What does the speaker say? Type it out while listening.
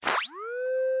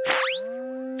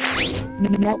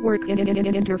Network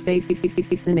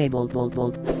interface enabled.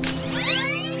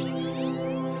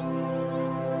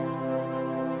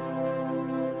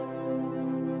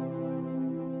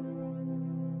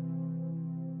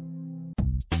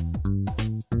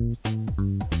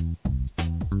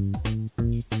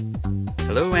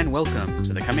 Hello and welcome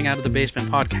to the Coming Out of the Basement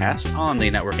podcast on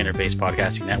the Network Interface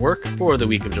Podcasting Network for the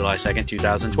week of July 2nd,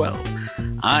 2012.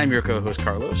 I'm your co-host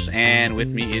Carlos, and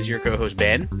with me is your co-host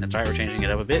Ben. That's right, we're changing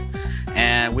it up a bit.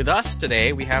 And with us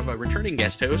today, we have a returning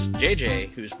guest host,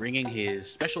 JJ, who's bringing his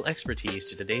special expertise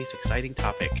to today's exciting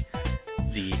topic,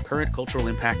 the current cultural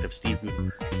impact of Steve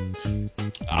Guttenberg.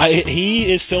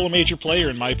 He is still a major player,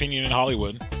 in my opinion, in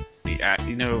Hollywood.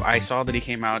 I saw that he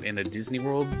came out in a Disney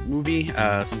World movie,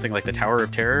 something like The Tower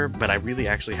of Terror, but I really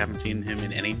actually haven't seen him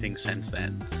in anything since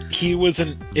then. He was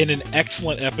in an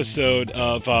excellent episode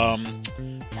of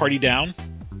Party Down,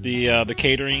 the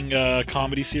catering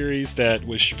comedy series that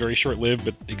was very short-lived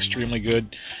but extremely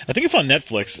good. I think it's on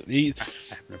Netflix.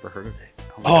 I've never heard of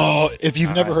it. If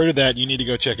you've never heard of that, you need to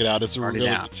go check it out. It's a really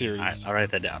good series. I'll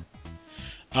write that down.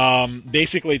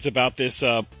 Basically, it's about this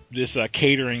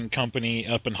catering company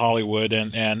up in Hollywood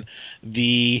and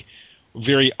the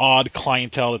very odd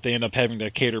clientele that they end up having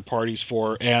to cater parties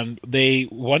for. And they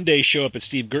one day show up at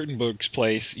Steve Guttenberg's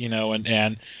place,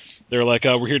 and they're like,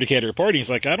 "We're here to cater a party." He's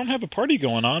like, "I don't have a party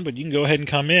going on, but you can go ahead and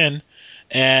come in."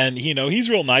 And he's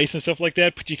real nice and stuff like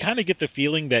that, but you kind of get the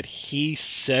feeling that he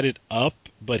set it up,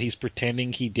 but he's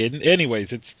pretending he didn't.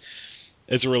 Anyways, it's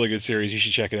a really good series. You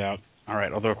should check it out. All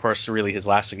right. Although, of course, really his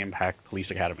lasting impact,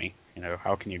 Police Academy.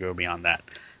 How can you go beyond that?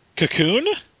 Cocoon?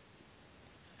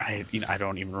 I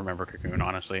don't even remember Cocoon,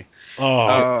 honestly. Oh,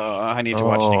 I need to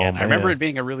watch it again. Man. I remember it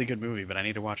being a really good movie, but I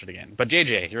need to watch it again. But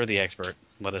JJ, you're the expert.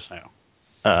 Let us know.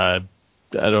 I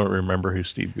don't remember who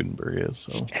Steve Guttenberg is.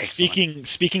 So.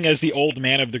 Speaking as the old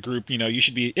man of the group, you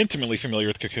should be intimately familiar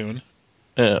with Cocoon.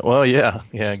 Well, yeah,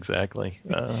 exactly.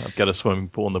 I've got a swimming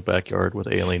pool in the backyard with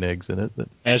alien eggs in it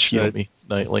that heal me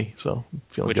nightly, so I'm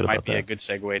feeling good about that. Which might be a good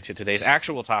segue to today's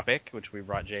actual topic, which we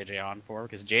brought JJ on for,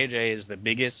 because JJ is the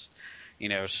biggest,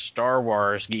 Star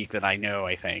Wars geek that I know,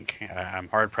 I think. I'm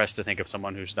hard-pressed to think of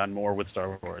someone who's done more with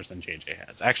Star Wars than JJ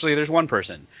has. Actually, there's one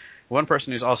person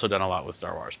who's also done a lot with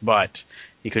Star Wars, but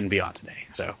he couldn't be on today.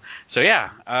 So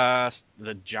yeah,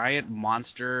 the giant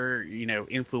monster,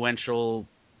 influential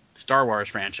Star Wars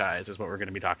franchise is what we're going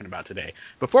to be talking about today.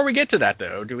 Before we get to that,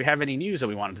 though, do we have any news that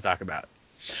we wanted to talk about?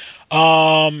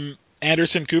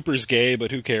 Anderson Cooper's gay,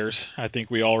 but who cares? I think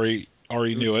we already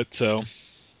knew it, so...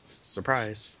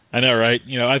 Surprise. I know, right?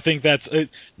 I think that's it.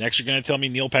 Next you're going to tell me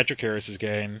Neil Patrick Harris is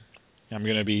gay, and I'm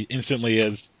going to be instantly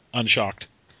as unshocked.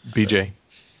 BJ.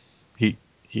 He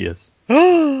is.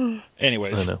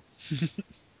 Anyways. I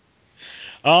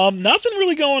know. Nothing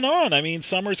really going on. I mean,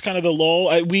 summer's kind of the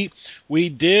lull. We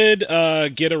did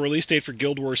get a release date for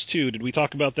Guild Wars 2. Did we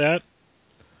talk about that?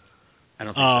 I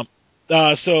don't think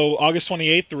so. So August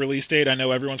 28th, the release date. I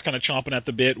know everyone's kind of chomping at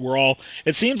the bit.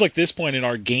 It seems like this point in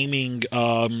our gaming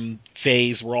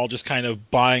phase, we're all just kind of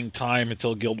buying time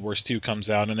until Guild Wars 2 comes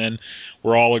out, and then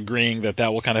we're all agreeing that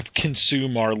will kind of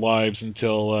consume our lives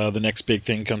until the next big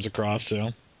thing comes across.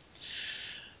 So,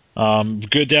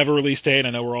 good to have a release date. I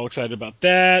know we're all excited about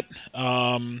that.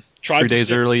 3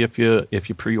 days early if you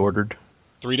pre-ordered.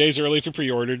 3 days early if you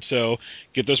pre-ordered, so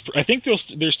get those. I think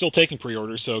they're still taking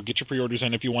pre-orders, so get your pre-orders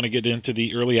in if you want to get into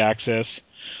the early access.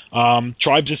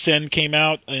 Tribes Ascend came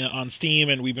out on Steam,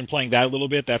 and we've been playing that a little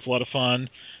bit. That's a lot of fun.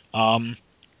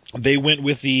 They went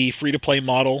with the free-to-play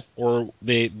model, or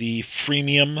the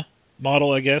freemium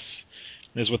model, I guess,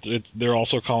 is what they're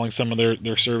also calling some of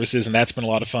their services, and that's been a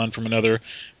lot of fun from another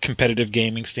competitive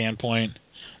gaming standpoint.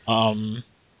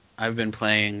 I've been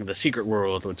playing The Secret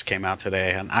World, which came out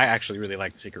today, and I actually really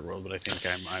like The Secret World, but I think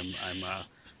I'm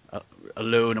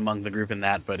alone among the group in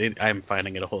that, but I'm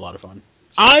finding it a whole lot of fun.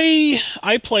 So.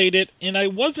 I played it, and I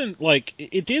wasn't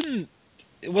it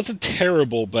wasn't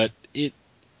terrible, but it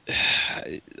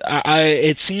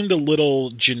seemed a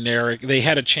little generic. They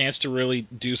had a chance to really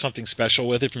do something special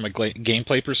with it from a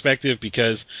gameplay perspective,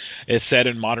 because it's set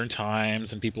in modern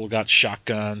times and people got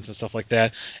shotguns and stuff like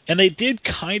that. And they did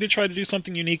kind of try to do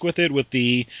something unique with it, with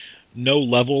the no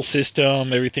level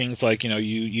system. Everything's like,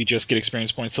 you just get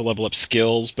experience points to level up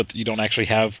skills, but you don't actually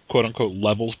have quote unquote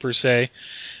levels per se.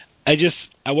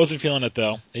 I wasn't feeling it,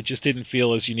 though. It just didn't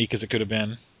feel as unique as it could have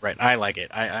been. Right, I like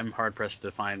it. I'm hard-pressed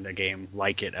to find a game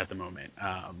like it at the moment.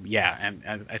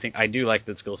 And I think I do like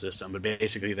the skill system, but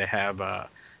basically they have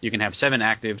you can have 7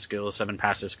 active skills, 7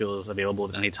 passive skills available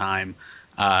at any time,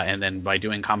 and then by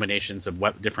doing combinations of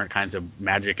different kinds of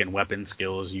magic and weapon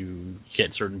skills, you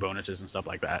get certain bonuses and stuff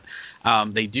like that.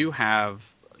 They do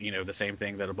have the same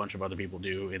thing that a bunch of other people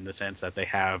do, in the sense that they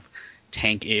have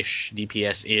tank-ish,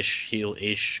 DPS-ish,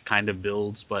 heal-ish kind of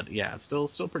builds. But yeah, it's still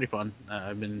pretty fun.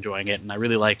 I've been enjoying it, and I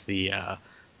really like the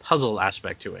puzzle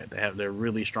aspect to it. They're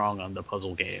really strong on the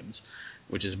puzzle games,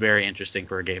 which is very interesting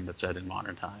for a game that's set in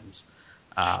modern times.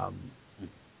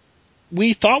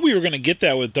 We thought we were going to get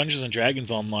that with Dungeons and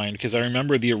Dragons Online, because I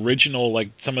remember the original,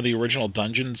 like some of the original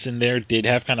dungeons in there did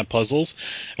have kind of puzzles,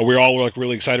 and we all were like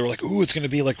really excited. We're like, "Ooh, it's going to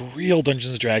be like real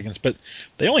Dungeons and Dragons," but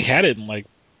they only had it in like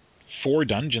 4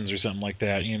 dungeons or something like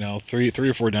that. 3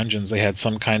 or 4 dungeons. They had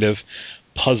some kind of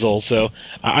puzzle. So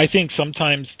I think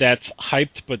sometimes that's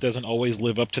hyped, but doesn't always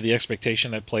live up to the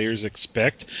expectation that players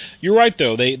expect. You're right,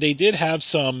 though. They did have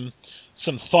some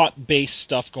thought-based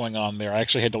stuff going on there. I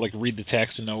actually had to like read the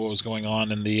text and know what was going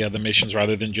on in the missions,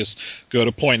 rather than just go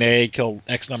to point A, kill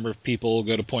X number of people,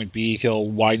 go to point B, kill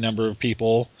Y number of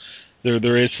people.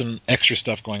 There is some extra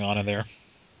stuff going on in there.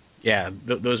 Yeah,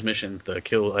 those missions, the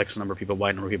kill X number of people,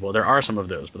 Y number of people, there are some of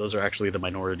those, but those are actually the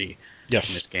minority in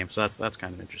this game. So that's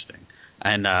kind of interesting.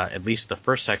 And at least the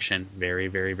first section, very,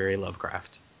 very, very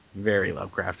Lovecraft. Very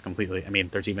Lovecraft completely. I mean,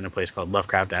 there's even a place called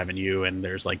Lovecraft Avenue, and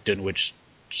there's like Dunwich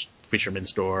Fisherman's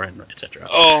Store, and etc.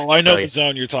 Oh, I know the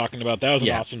zone you're talking about. That was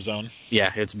an awesome zone.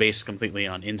 Yeah, it's based completely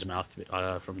on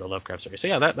Innsmouth from the Lovecraft story. So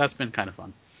yeah, that's been kind of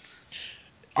fun.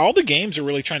 All the games are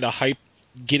really trying to hype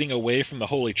getting away from the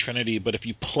Holy Trinity, but if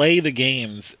you play the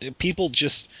games, people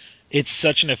just, it's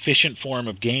such an efficient form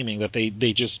of gaming that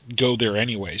they just go there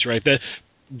anyways, right? The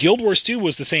Guild Wars 2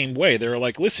 was the same way. They were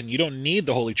like, listen, you don't need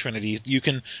the Holy Trinity.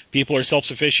 People are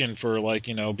self-sufficient for like,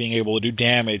 being able to do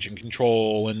damage and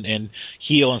control and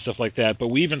heal and stuff like that. But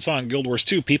we even saw in Guild Wars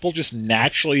 2, people just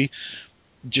naturally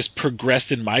just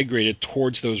progressed and migrated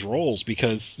towards those roles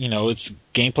because, it's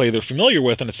gameplay they're familiar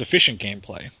with and it's efficient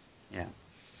gameplay. Yeah.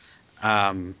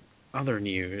 Other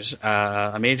news,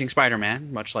 Amazing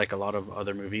Spider-Man, much like a lot of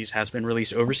other movies, has been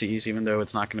released overseas, even though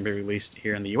it's not going to be released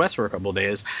here in the US for a couple of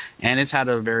days, and it's had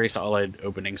a very solid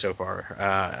opening so far.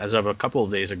 As of a couple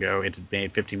of days ago, it had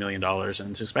made $50 million,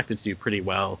 and it's expected to do pretty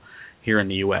well here in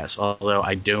the US, although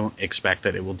I don't expect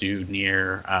that it will do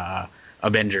near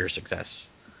Avengers' success.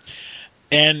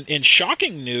 And in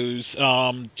shocking news,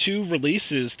 2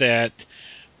 releases that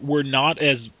were not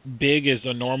as big as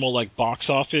a normal like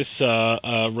box office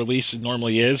release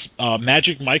normally is.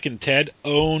 Magic Mike and Ted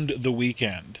owned the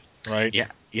weekend, right? Yeah,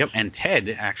 yep. And Ted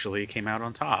actually came out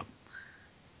on top.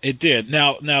 It did.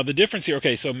 Now the difference here.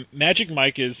 Okay, so Magic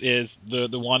Mike is the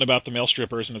one about the male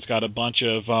strippers, and it's got a bunch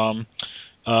of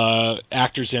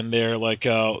actors in there. Like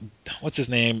what's his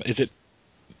name?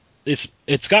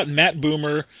 It's got Matt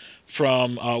Boomer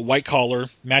from White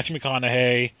Collar, Matthew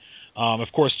McConaughey.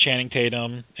 Of course, Channing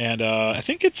Tatum, and I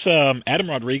think it's Adam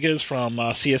Rodriguez from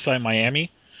CSI Miami.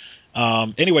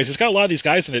 Anyways, it's got a lot of these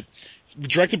guys in it. It's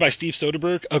directed by Steve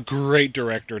Soderbergh, a great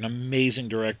director, an amazing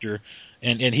director,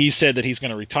 and he said that he's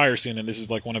going to retire soon, and this is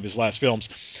like one of his last films.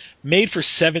 Made for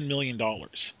 $7 million.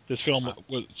 This film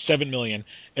was $7 million.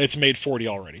 It's made 40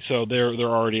 already, so they're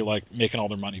already like making all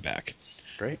their money back.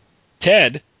 Great.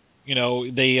 Ted,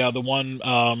 the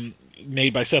one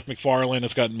made by Seth MacFarlane.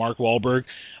 It's got Mark Wahlberg.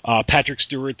 Patrick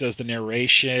Stewart does the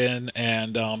narration,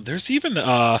 and there's even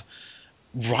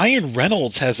Ryan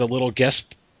Reynolds has a little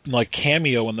guest like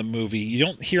cameo in the movie. You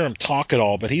don't hear him talk at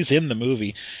all, but he's in the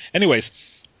movie. Anyways,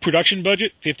 production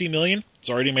budget $50 million.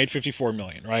 It's already made $54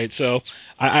 million, right? So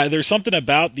there's something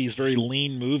about these very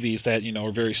lean movies that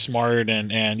are very smart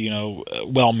and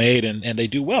well made, and they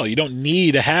do well. You don't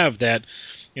need to have that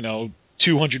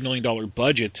 $200 million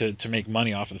budget to make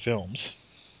money off of the films.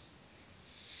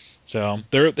 So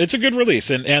it's a good release,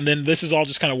 and then this is all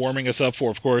just kind of warming us up for,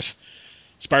 of course,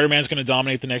 Spider-Man's going to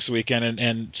dominate the next weekend,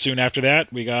 and soon after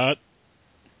that we got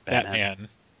Batman.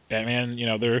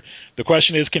 The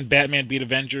question is, can Batman beat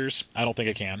Avengers? I don't think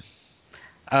it can.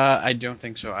 I don't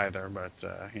think so either, but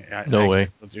no way.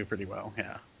 It'll do pretty well.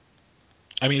 Yeah.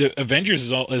 I mean, the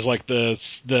Avengers is like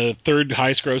the third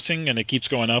highest grossing, and it keeps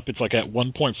going up. It's like at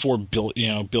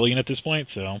 1.4 billion at this point.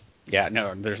 So yeah,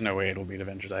 no, there's no way it'll beat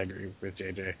Avengers. I agree with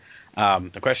JJ.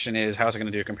 The question is, how's it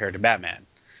going to do compared to Batman?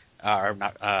 Or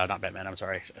not Batman. I'm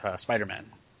sorry,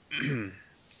 Spider-Man.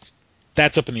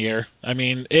 That's up in the air. I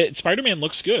mean, Spider-Man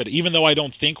looks good, even though I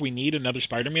don't think we need another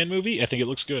Spider-Man movie. I think it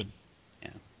looks good. Yeah.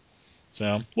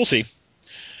 So we'll see.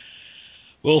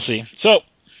 So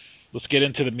let's get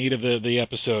into the meat of the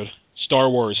episode. Star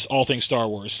Wars, all things Star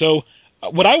Wars. So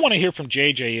what I want to hear from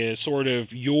JJ is sort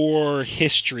of your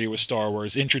history with Star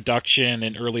Wars, introduction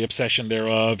and early obsession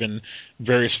thereof, and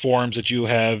various forms that you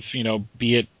have,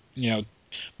 be it,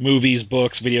 movies,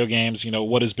 books, video games,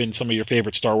 what has been some of your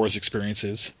favorite Star Wars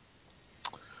experiences?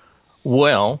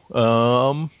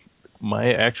 Well,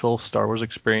 my actual Star Wars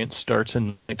experience starts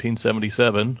in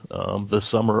 1977, the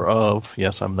summer of,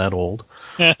 yes, I'm that old.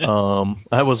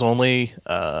 I was only,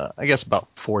 I guess, about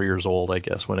 4 years old, I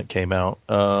guess, when it came out.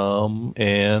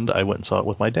 And I went and saw it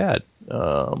with my dad.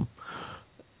 Of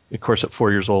course, at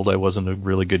 4 years old, I wasn't a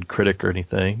really good critic or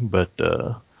anything, but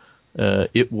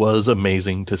it was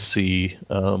amazing to see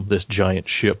this giant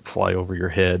ship fly over your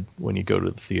head when you go to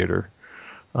the theater.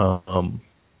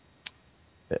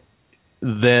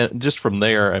 Then just from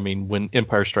there, I mean, when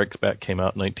Empire Strikes Back came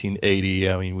out in 1980,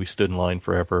 I mean, we stood in line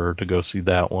forever to go see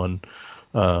that one.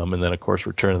 And then, of course,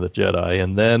 Return of the Jedi.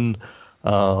 And then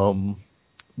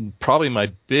probably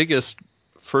my biggest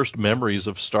first memories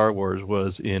of Star Wars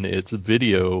was in its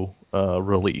video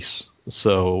release.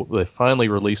 So they finally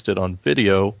released it on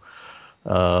video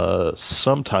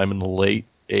sometime in the late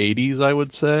 80s, I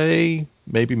would say,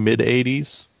 maybe mid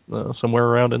 80s, somewhere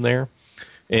around in there.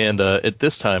 And at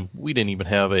this time, we didn't even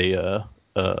have a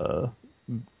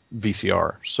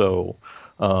VCR. So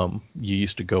you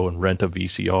used to go and rent a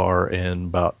VCR and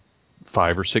about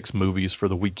 5 or 6 movies for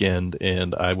the weekend.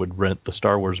 And I would rent the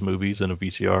Star Wars movies in a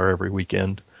VCR every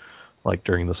weekend, like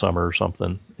during the summer or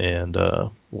something, and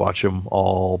watch them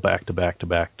all back to back to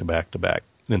back to back to back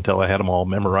until I had them all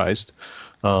memorized.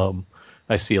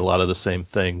 I see a lot of the same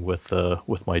thing with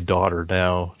my daughter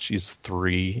now. She's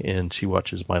 3 and she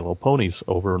watches My Little Ponies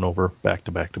over and over, back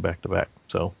to back to back to back.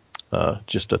 So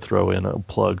just to throw in a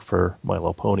plug for My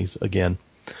Little Ponies again.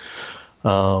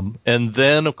 And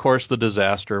then, of course, the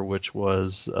disaster, which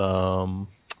was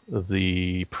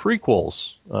the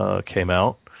prequels came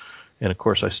out. And, of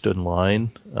course, I stood in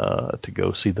line to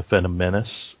go see The Phantom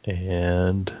Menace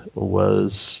and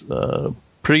was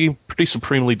pretty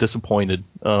supremely disappointed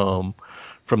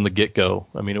from the get-go.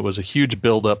 I mean, it was a huge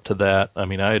build-up to that. I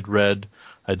mean, I'd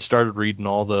started reading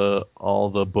all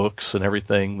the books and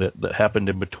everything that happened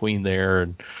in between there,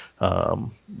 and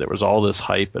there was all this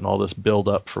hype and all this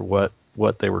build-up for what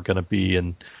they were going to be,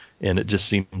 and it just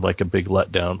seemed like a big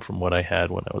letdown from what I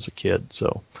had when I was a kid.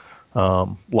 So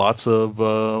lots of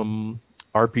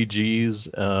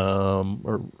RPGs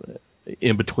or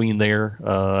in between there.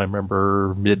 I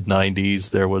remember mid-90s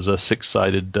there was a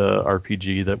 6-sided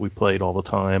RPG that we played all the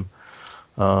time.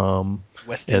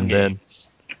 Western Games.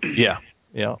 Yeah.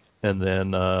 And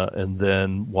then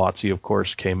WotC, of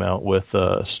course, came out with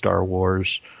Star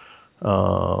Wars,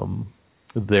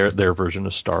 their version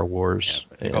of Star Wars.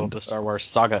 Yeah, they call it the Star Wars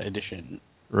Saga Edition.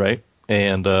 Right.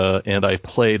 And I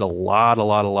played a lot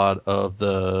of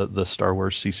the Star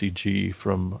Wars CCG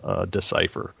from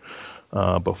Decipher.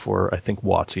 Before I think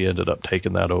WotC ended up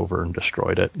taking that over and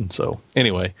destroyed it. And so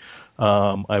anyway,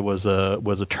 I was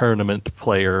a tournament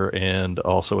player and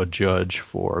also a judge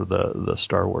for the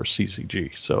Star Wars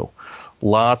CCG. So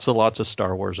lots of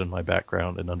Star Wars in my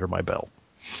background and under my belt.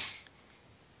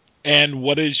 And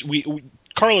what is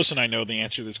Carlos and I know the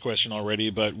answer to this question already,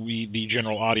 but the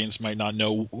general audience might not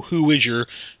know. Who is your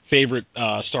favorite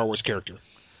Star Wars character?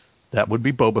 That would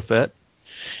be Boba Fett.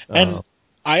 And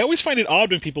I always find it odd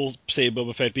when people say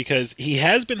Boba Fett because he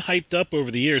has been hyped up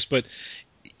over the years, but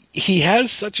he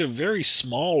has such a very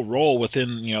small role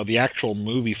within the actual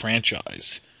movie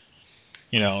franchise.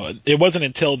 It wasn't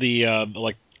until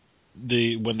when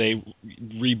they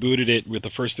rebooted it with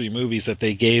the first 3 movies that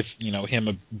they gave him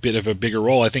a bit of a bigger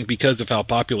role. I think because of how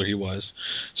popular he was.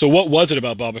 So what was it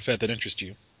about Boba Fett that interested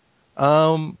you?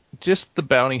 Just the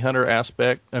bounty hunter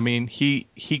aspect. I mean, he's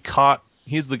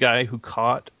the guy who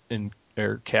caught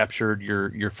or captured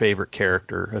your favorite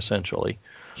character essentially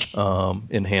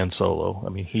in Han Solo. I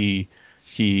mean, he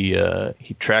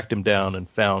tracked him down and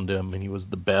found him, and he was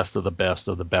the best of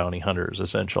the bounty hunters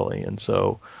essentially. And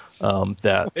so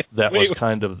that was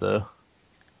kind of the.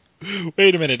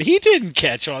 Wait a minute, he didn't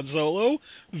catch Han Solo.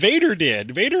 Vader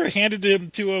did. Vader handed him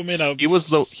to him in a. He was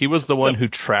the one who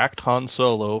tracked Han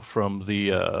Solo from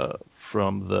the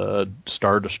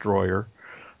Star Destroyer,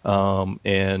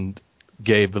 and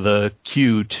gave the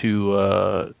cue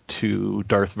to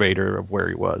Darth Vader of where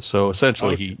he was. So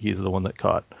essentially, he's the one that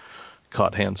caught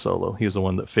Han Solo. He's the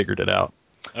one that figured it out.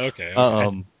 Okay.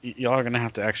 Y'all are gonna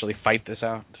have to actually fight this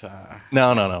out.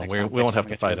 No. We won't have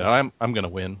to fight it. I'm gonna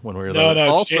win when we're there. No.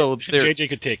 Also, JJ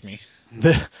could take me.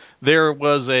 There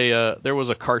was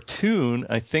a cartoon,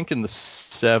 I think in the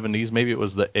 70s, maybe it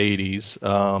was the 80s,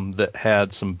 that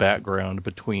had some background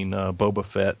between Boba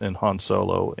Fett and Han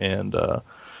Solo, and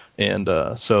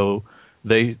so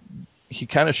he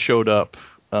kind of showed up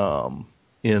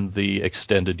in the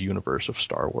extended universe of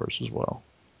Star Wars as well.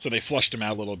 So they flushed him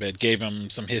out a little bit, gave him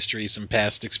some history, some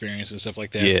past experiences, stuff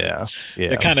like that. Yeah.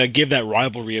 They kind of give that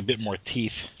rivalry a bit more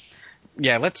teeth.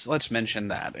 Yeah, let's mention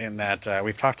that, in that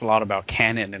we've talked a lot about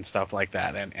canon and stuff like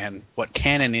that, and what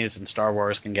canon is in Star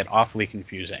Wars can get awfully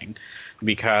confusing,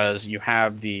 because you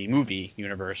have the movie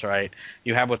universe, right?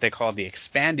 You have what they call the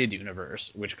expanded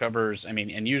universe, which covers, I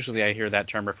mean, and usually I hear that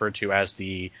term referred to as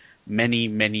the many,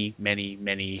 many, many,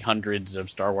 many hundreds of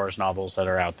Star Wars novels that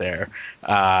are out there,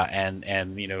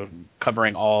 and you know,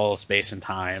 covering all space and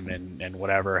time and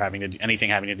whatever anything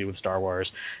having to do with Star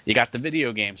Wars. You got the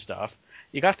video game stuff.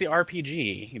 You got the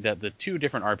RPG, the two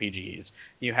different RPGs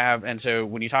you have, and so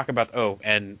when you talk about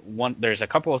there's a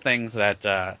couple of things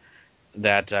that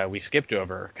we skipped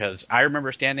over, because I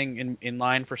remember standing in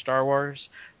line for Star Wars,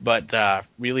 but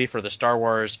really for the Star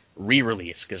Wars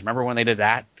re-release, because remember when they did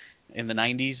that in the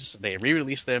 90s? They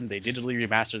re-released them, they digitally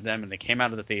remastered them, and they came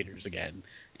out of the theaters again,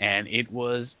 and it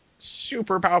was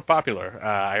super popular.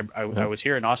 I was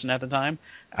here in Austin at the time.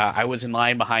 I was in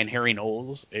line behind Harry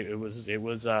Knowles.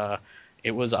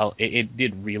 It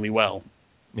did really well.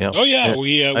 Yeah. Oh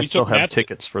yeah, I still have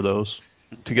tickets for those.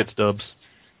 Ticket stubs.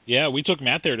 Yeah, we took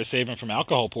Matt there to save him from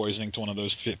alcohol poisoning to one of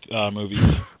those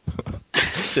movies.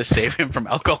 To save him from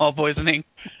alcohol poisoning?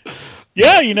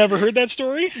 Yeah, you never heard that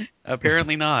story?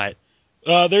 Apparently not.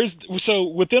 So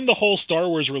within the whole Star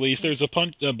Wars release, there's a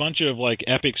bunch of like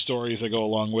epic stories that go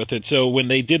along with it. So when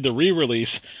they did the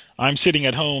re-release, I'm sitting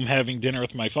at home having dinner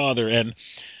with my father, and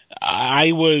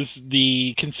I was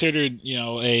considered, you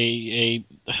know, a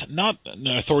not an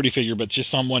authority figure, but just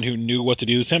someone who knew what to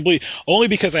do, simply only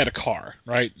because I had a car,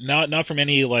 right? Not from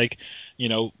any, like, you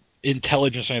know,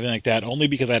 intelligence or anything like that. Only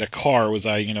because I had a car was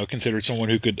I, you know, considered someone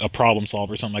who could problem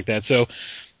solve or something like that. So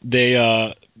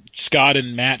they Scott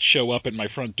and Matt show up at my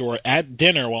front door at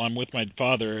dinner while I'm with my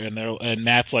father, and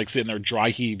Matt's like sitting there dry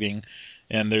heaving,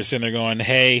 and they're sitting there going,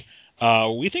 "Hey,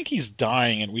 we think he's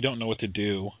dying and we don't know what to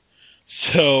do."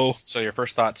 So your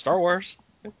first thought, Star Wars?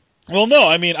 Well, no,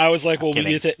 I mean, I was like, we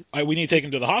need to take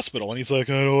him to the hospital, and he's like,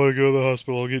 I don't want to go to the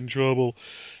hospital, I'll get in trouble.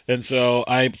 And so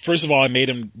first of all, I made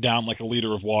him down like a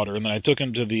liter of water, and then I took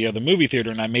him to the movie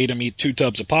theater, and I made him eat 2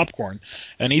 tubs of popcorn.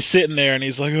 And he's sitting there, and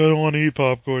he's like, I don't want to eat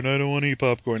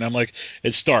popcorn. I'm like,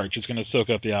 it's starch, it's going to soak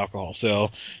up the alcohol. So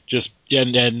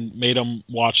and made him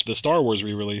watch the Star Wars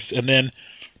re-release. And then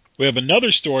we have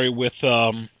another story with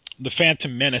the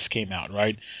Phantom Menace came out,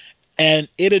 right? And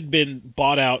it had been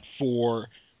bought out for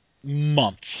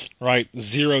months, right?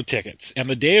 0 tickets. And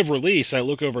the day of release, I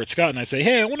look over at Scott and I say,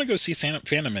 hey, I want to go see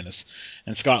Phantom Menace.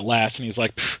 And Scott laughs and he's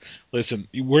like, listen,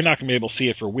 we're not going to be able to see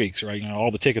it for weeks, right? You know, all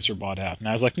the tickets are bought out. And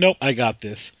I was like, nope, I got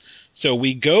this. So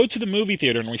we go to the movie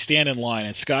theater and we stand in line,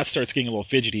 and Scott starts getting a little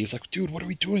fidgety. He's like, dude, what are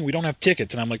we doing? We don't have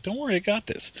tickets. And I'm like, don't worry, I got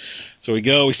this. So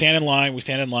we stand in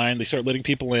line. They start letting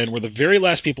people in. We're the very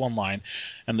last people in line.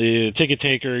 And the ticket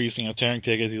taker, he's, you know, tearing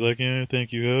tickets. He's like, yeah,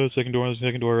 thank you. Second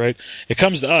door, right? It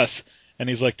comes to us. And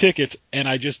he's like, tickets, and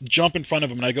I just jump in front of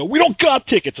him, and I go, we don't got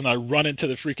tickets, and I run into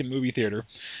the freaking movie theater.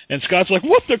 And Scott's like,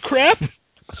 what the crap?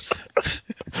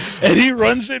 And he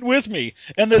runs in with me,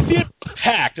 and the theater's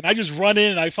packed, and I just run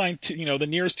in, and I find the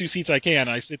nearest 2 seats I can, and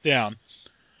I sit down.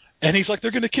 And he's like, they're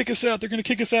going to kick us out,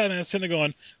 and I was sitting there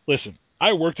going, listen,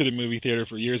 I worked at a movie theater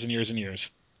for years and years and years.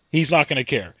 He's not going to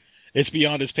care. It's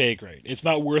beyond his pay grade. It's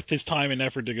not worth his time and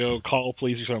effort to go call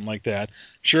police or something like that.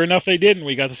 Sure enough, they did, and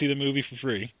we got to see the movie for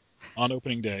free on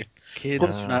opening day.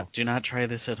 Kids, do not try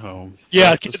this at home.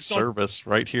 Yeah, kids service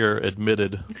right here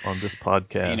admitted on this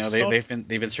podcast. You know,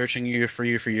 they've been searching for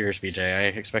you for years, BJ. I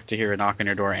expect to hear a knock on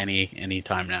your door any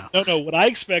time now. No. What I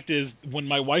expect is when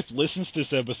my wife listens to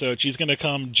this episode, she's going to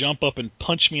come jump up and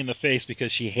punch me in the face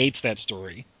because she hates that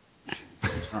story.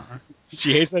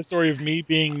 She hates that story of me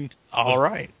being all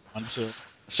right.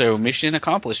 So mission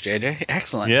accomplished, JJ.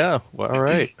 Excellent. Yeah. Well, all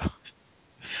right.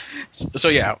 So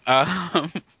yeah.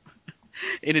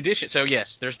 In addition, so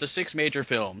yes, there's the 6 major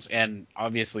films, and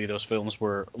obviously those films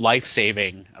were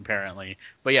life-saving, apparently.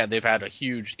 But yeah, they've had a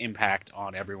huge impact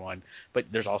on everyone.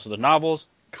 But there's also the novels,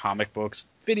 comic books,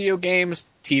 video games,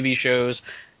 TV shows.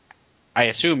 I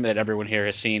assume that everyone here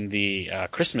has seen the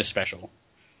Christmas special.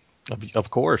 Of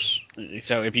course.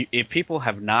 So if people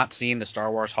have not seen the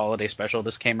Star Wars Holiday Special,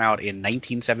 this came out in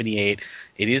 1978.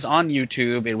 It is on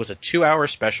YouTube. It was a 2-hour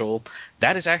special.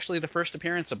 That is actually the first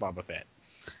appearance of Boba Fett.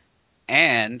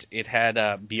 And it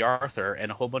had B. Arthur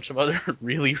and a whole bunch of other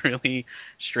really, really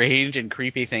strange and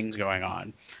creepy things going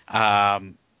on.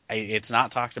 It's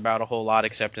not talked about a whole lot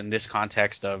except in this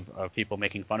context of people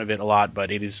making fun of it a lot, but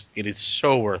it is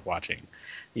so worth watching.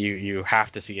 You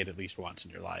have to see it at least once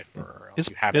in your life, or else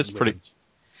you haven't.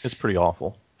 It's pretty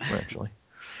awful, actually.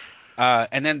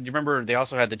 And then you remember they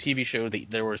also had the TV show.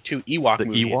 There were 2 Ewok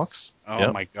movies. Ewoks?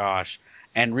 Oh my gosh!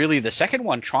 And really, the second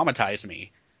one traumatized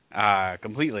me.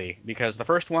 completely, because the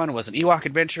first one was an Ewok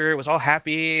adventure. It was all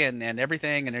happy and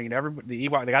everything, and the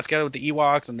Ewok, they got together with the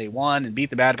Ewoks and they won and beat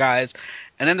the bad guys.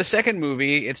 And then the second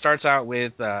movie, it starts out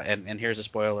with and here's a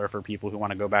spoiler for people who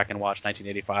want to go back and watch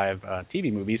 1985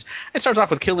 TV movies. It starts off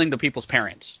with killing the people's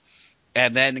parents,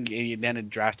 and then it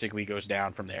drastically goes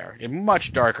down from there. It's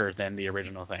much darker than the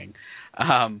original thing.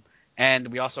 And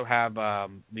we also have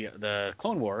the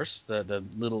Clone Wars,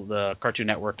 the Cartoon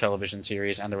Network television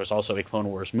series, and there was also a Clone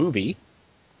Wars movie.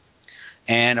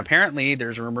 And apparently,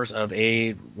 there's rumors of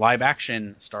a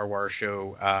live-action Star Wars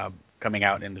show coming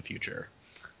out in the future.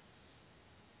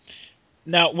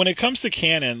 Now, when it comes to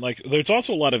canon, like there's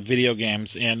also a lot of video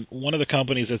games, and one of the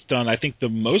companies that's done, I think, the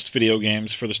most video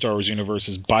games for the Star Wars universe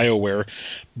is BioWare.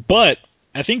 But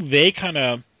I think they kind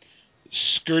of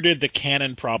skirted the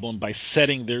canon problem by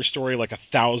setting their story like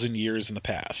 1,000 years in the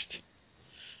past.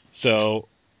 So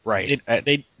right,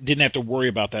 they didn't have to worry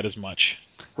about that as much.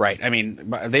 Right. I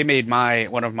mean, they made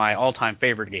one of my all-time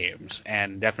favorite games,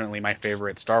 and definitely my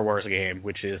favorite Star Wars game,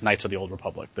 which is Knights of the Old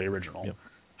Republic, the original,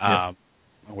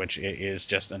 which is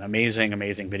just an amazing,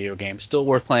 amazing video game, still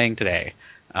worth playing today.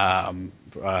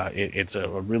 It's a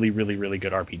really, really, really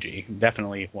good RPG.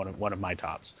 Definitely one of my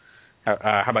tops.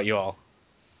 How about you all?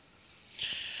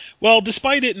 Well,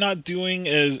 despite it not doing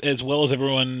as well as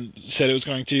everyone said it was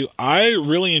going to, I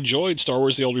really enjoyed Star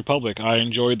Wars The Old Republic. I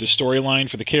enjoyed the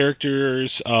storyline for the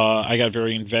characters. I got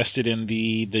very invested in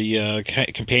the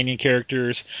companion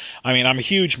characters. I mean, I'm a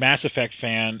huge Mass Effect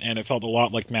fan, and it felt a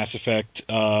lot like Mass Effect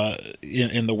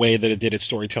in the way that it did its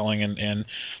storytelling and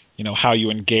you know, how you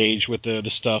engage with the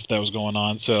stuff that was going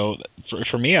on. So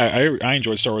for me, I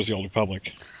enjoyed Star Wars The Old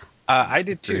Republic. I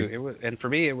did too. And for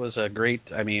me, it was a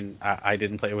great. I mean, I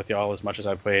didn't play it with y'all as much as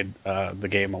I played the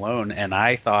game alone, and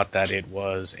I thought that it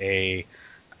was a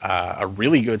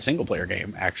really good single player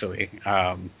game. Actually,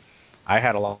 I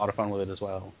had a lot of fun with it as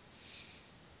well.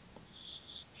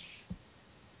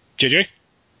 JJ?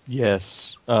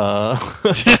 Yes. Yeah.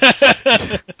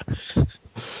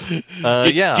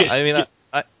 I mean,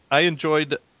 I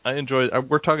enjoyed.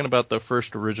 We're talking about the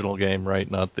first original game, right?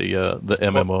 Not the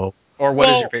MMO. Or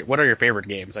what are your favorite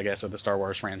games, I guess, of the Star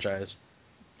Wars franchise?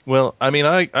 Well, I mean,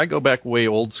 I go back way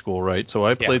old school, right? So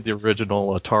I played the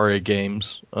original Atari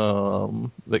games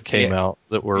that came out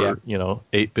that were,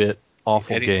 8-bit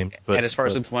awful games. And as far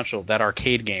as influential, that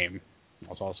arcade game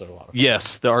was also a lot of fun.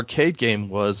 Yes, the arcade game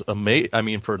was amazing. I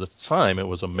mean, for the time, it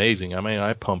was amazing. I mean,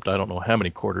 I pumped I don't know how many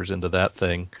quarters into that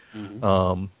thing.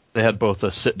 Mm-hmm. They had both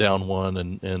a sit-down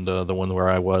one and the one where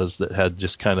I was that had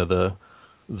just kind of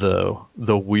the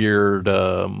weird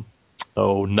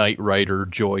Knight Rider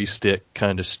joystick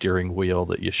kind of steering wheel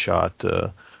that you shot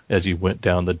as you went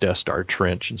down the Death Star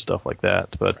trench and stuff like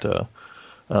that. But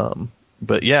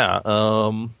yeah,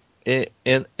 and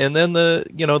then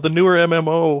the newer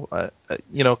MMO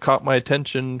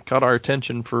caught our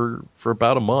attention for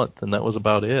about a month, and that was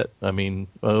about it. I mean,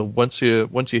 once you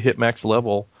hit max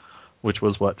level, which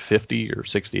was what, 50 or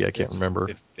 60, I can't remember.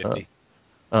 50.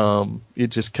 It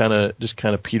just kind of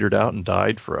petered out and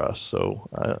died for us. So,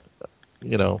 I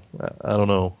don't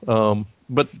know.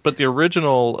 But the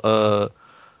original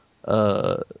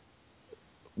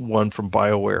one from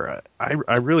BioWare,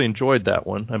 I really enjoyed that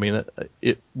one. I mean,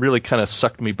 it really kind of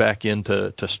sucked me back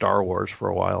into Star Wars for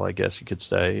a while, I guess you could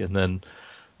say. And then,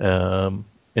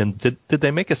 and did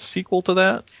they make a sequel to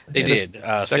that? They did.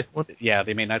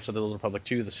 They made Knights of the Old Republic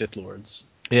 2, The Sith Lords.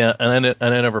 Yeah, and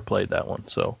I never played that one,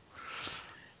 so.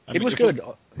 It was good.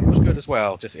 It was good as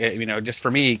well. Just for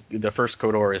me, the first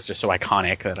KOTOR is just so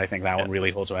iconic that I think that one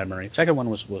really holds my memory. The second one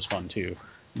was fun too,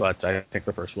 but I think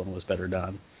the first one was better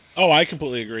done. Oh, I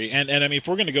completely agree. And I mean, if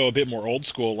we're going to go a bit more old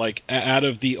school, like out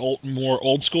of the more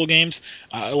old school games,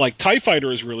 like TIE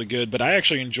Fighter is really good, but I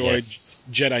actually enjoyed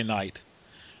Jedi Knight.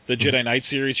 The Jedi Knight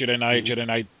series, Jedi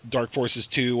Knight Dark Forces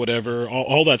 2, whatever,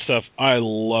 all that stuff. I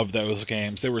love those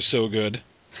games. They were so good.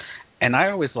 And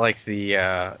I always liked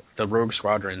the Rogue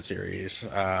Squadron series,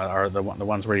 are the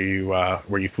ones where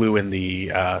you flew in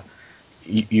the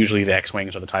usually the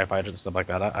X-wings or the TIE fighters and stuff like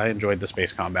that. I enjoyed the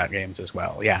space combat games as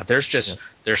well. Yeah, there's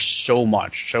so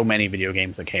many video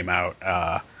games that came out.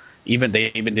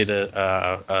 They even did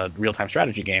a real-time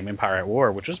strategy game, Empire at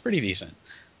War, which was pretty decent.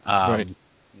 Right.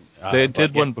 They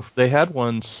did one. They had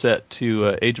one set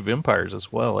to Age of Empires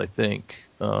as well, I think.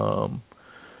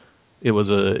 It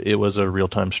was a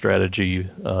real-time strategy,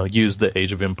 used the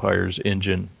Age of Empires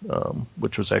engine,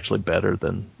 which was actually better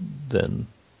than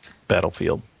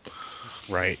Battlefield.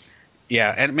 Right.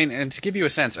 Yeah, and I mean, and to give you a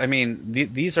sense, I mean,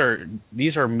 these are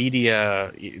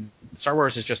media Star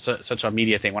Wars is just such a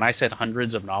media thing. When I said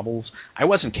hundreds of novels, I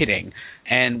wasn't kidding.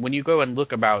 And when you go and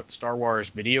look about Star Wars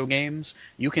video games,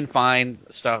 you can find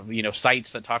stuff,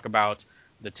 sites that talk about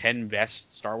the 10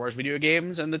 best Star Wars video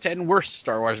games and the 10 worst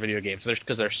Star Wars video games.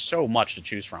 Because there's so much to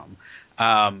choose from.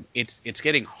 It's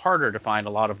getting harder to find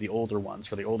a lot of the older ones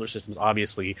for the older systems,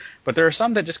 obviously, but there are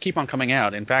some that just keep on coming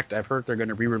out. In fact, I've heard they're going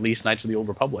to re-release Knights of the Old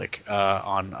Republic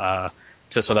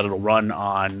so that it'll run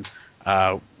on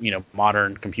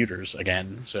modern computers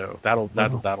again. So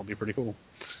that'll be pretty cool.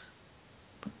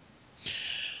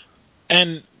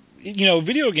 And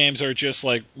video games are just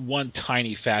like one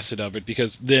tiny facet of it,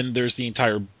 because then there's the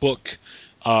entire book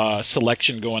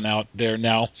selection going out there.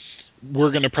 Now, we're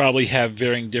going to probably have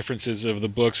varying differences of the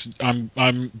books.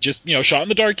 I'm just shot in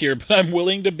the dark here, but I'm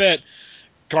willing to bet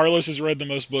Carlos has read the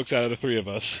most books out of the three of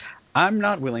us. I'm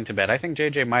not willing to bet. I think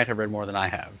JJ might have read more than I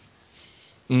have.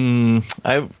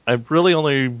 I've really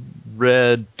only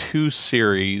read 2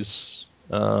 series.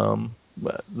 The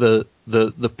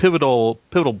pivotal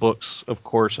books, of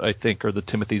course, I think, are the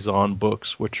Timothy Zahn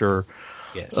books, which are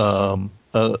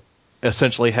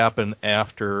essentially happen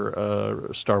after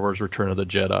Star Wars: Return of the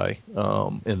Jedi,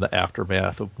 in the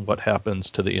aftermath of what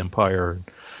happens to the Empire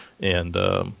and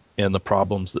the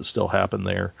problems that still happen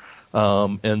there.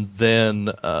 And then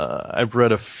I've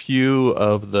read a few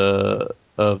of the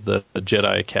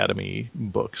Jedi Academy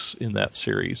books in that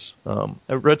series.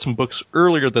 I've read some books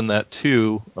earlier than that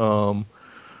too.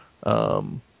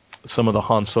 Some of the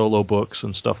Han Solo books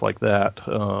and stuff like that.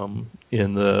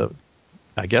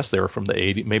 I guess they were from the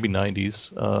 80s, maybe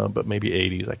 90s, but maybe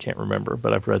 80s. I can't remember.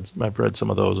 But I've read some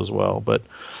of those as well. But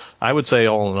I would say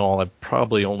all in all, I've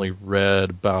probably only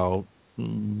read about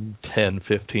 10,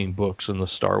 15 books in the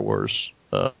Star Wars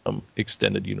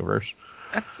extended universe.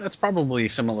 That's probably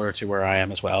similar to where I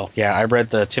am as well. Yeah, I read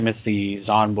the Timothy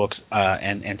Zahn books,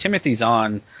 and Timothy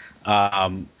Zahn.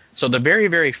 So the very,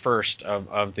 very first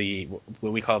of the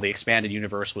what we call the expanded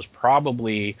universe was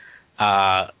probably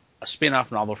a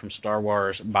spin-off novel from Star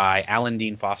Wars by Alan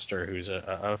Dean Foster, who's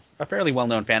a fairly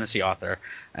well-known fantasy author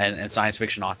and science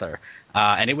fiction author,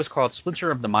 and it was called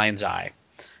Splinter of the Mind's Eye.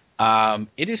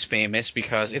 It is famous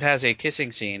because it has a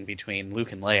kissing scene between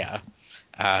Luke and Leia.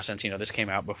 Since this came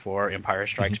out before Empire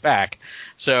Strikes Back,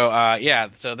 so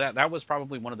that was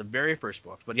probably one of the very first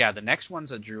books. But yeah, the next ones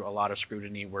that drew a lot of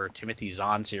scrutiny were Timothy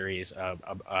Zahn series,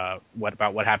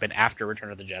 what happened after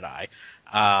Return of the Jedi,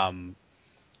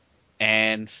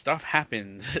 and stuff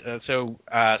happened.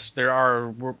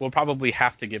 We'll probably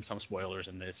have to give some spoilers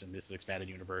in this expanded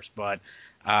universe, but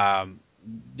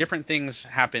different things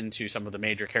happen to some of the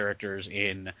major characters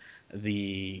in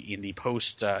the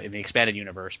expanded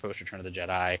universe post Return of the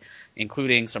Jedi,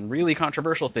 including some really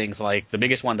controversial things, like the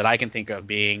biggest one that I can think of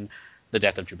being the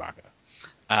death of Chewbacca,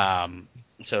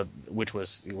 which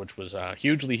was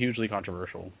hugely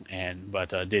controversial, but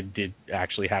did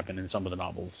actually happen in some of the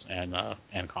novels and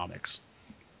comics.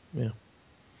 Yeah.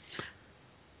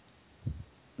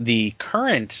 The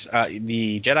current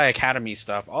the Jedi Academy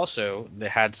stuff also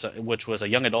which was a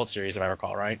young adult series, if I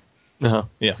recall, right?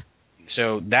 Yeah.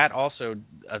 So that also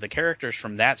the characters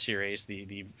from that series,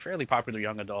 the fairly popular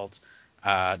young adult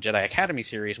Jedi Academy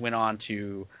series, went on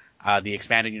to the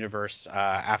expanded universe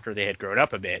after they had grown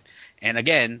up a bit. And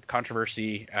again,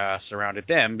 controversy surrounded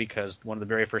them, because one of the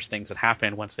very first things that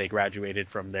happened once they graduated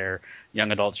from their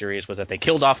young adult series was that they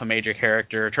killed off a major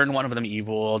character, turned one of them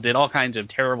evil, did all kinds of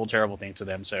terrible things to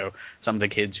them. So some of the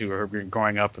kids who were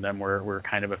growing up with them were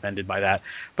kind of offended by that.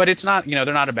 But it's not,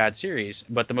 they're not a bad series.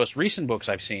 But the most recent books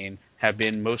I've seen have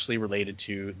been mostly related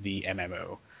to the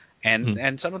MMO.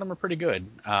 And some of them are pretty good.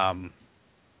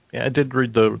 Yeah, I did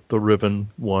read the Riven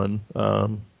one.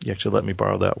 You actually let me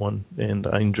borrow that one, and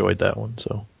I enjoyed that one.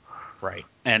 So, right,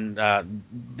 and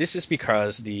this is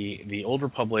because the Old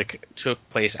Republic took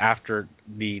place after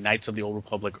the Knights of the Old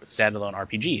Republic standalone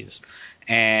RPGs,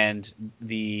 and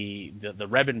the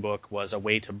Revan book was a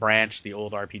way to branch the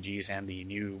old RPGs and the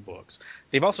new books.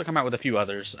 They've also come out with a few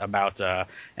others about,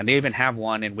 and they even have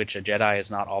one in which a Jedi is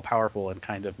not all powerful and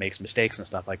kind of makes mistakes and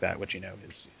stuff like that, which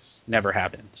is never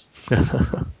happens.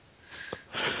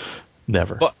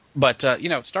 Never. But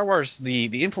Star Wars,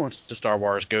 the influence to Star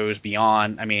Wars goes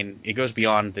beyond. I mean, it goes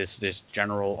beyond this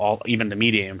general, even the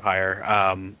media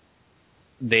empire.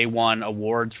 They won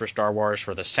awards for Star Wars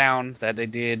for the sound that they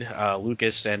did.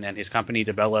 Lucas and his company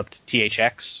developed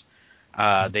THX.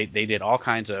 They did all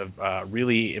kinds of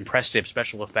really impressive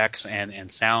special effects and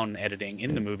sound editing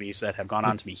in the movies that have gone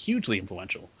on to be hugely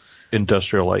influential.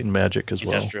 Industrial Light and Magic as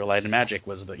well. Industrial Light and Magic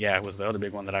was the other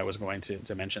big one that I was going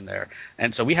to mention there.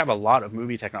 And so we have a lot of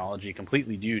movie technology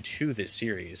completely due to this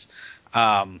series.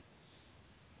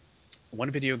 one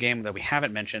video game that we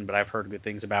haven't mentioned, but I've heard good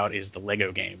things about, is the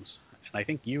Lego games. And I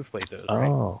think you've played those, right?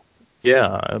 Oh,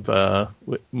 yeah.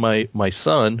 My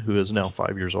son, who is now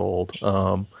 5 years old,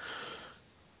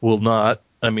 will not.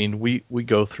 I mean, we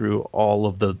go through all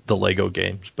of the Lego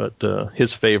games, but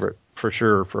his favorite for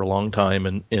sure for a long time,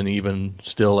 and even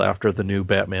still after the new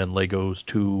Batman Legos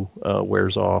 2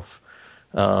 wears off,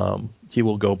 he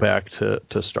will go back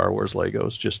to Star Wars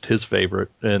Legos, just his favorite.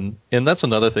 And that's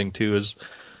another thing too, is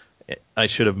I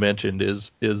should have mentioned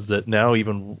is that now,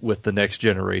 even with the next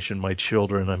generation, my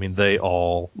children, I mean, they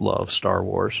all love Star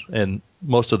Wars, and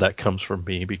most of that comes from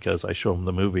me because I show them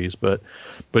the movies. But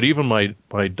even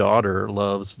my daughter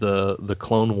loves the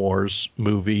Clone Wars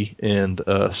movie and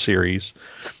series,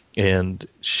 and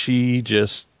she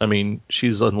just, I mean,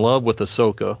 she's in love with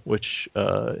Ahsoka, which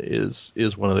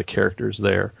is one of the characters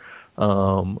there,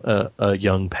 a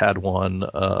young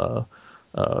Padawan.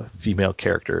 Female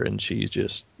character, and she's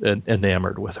just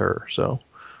enamored with her. So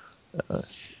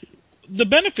the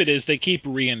benefit is they keep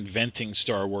reinventing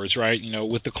Star Wars, right? You know,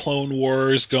 with the Clone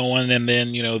Wars going, and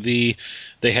then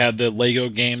they had the Lego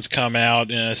games come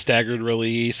out in a staggered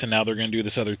release, and now they're going to do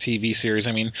this other TV series.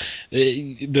 I mean,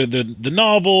 the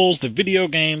novels, the video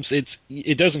games,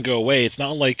 it doesn't go away. It's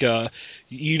not like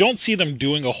you don't see them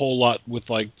doing a whole lot with,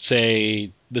 like,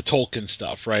 say, the Tolkien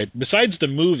stuff, right? Besides the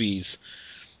movies,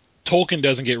 Tolkien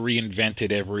doesn't get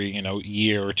reinvented every,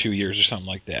 year or 2 years or something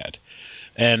like that.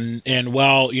 And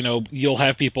while, you'll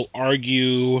have people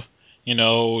argue,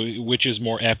 which is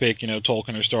more epic,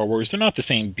 Tolkien or Star Wars, they're not the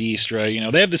same beast,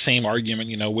 right? They have the same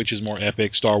argument, which is more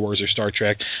epic, Star Wars or Star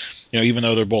Trek, even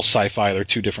though they're both sci-fi, they're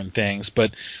two different things.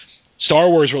 But Star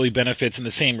Wars really benefits in the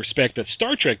same respect that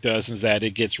Star Trek does, is that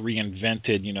it gets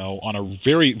reinvented, on a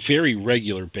very, very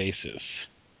regular basis.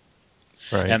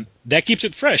 right. And that keeps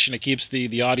it fresh, and it keeps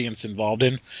the audience involved.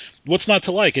 And what's not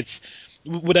to like? It's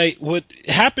what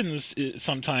happens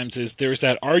sometimes is there's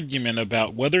that argument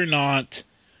about whether or not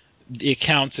it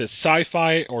counts as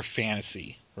sci-fi or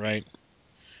fantasy, right?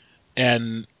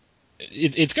 And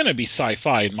it's going to be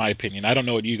sci-fi, in my opinion. I don't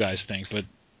know what you guys think, but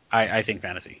I think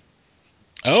fantasy.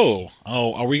 Oh,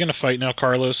 are we going to fight now,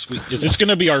 Carlos? Is this going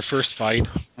to be our first fight?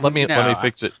 Let me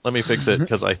fix it. Let me fix it,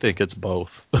 because I think it's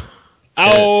both. Dirty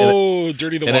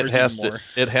the waters even more.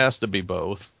 It has to be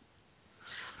both.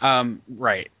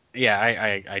 Right. Yeah,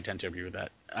 I tend to agree with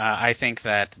that. I think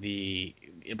that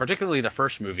particularly the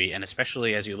first movie, and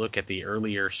especially as you look at the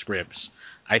earlier scripts,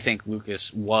 I think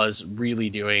Lucas was really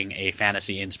doing a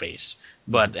fantasy in space,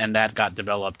 and that got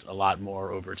developed a lot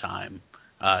more over time,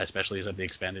 especially as they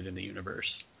expanded in the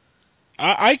universe.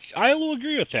 I will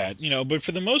agree with that, but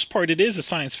for the most part, it is a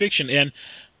science fiction, and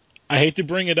I hate to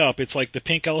bring it up, it's like the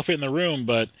pink elephant in the room,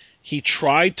 but he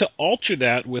tried to alter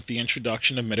that with the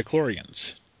introduction of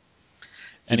midichlorians.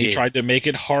 And he tried to make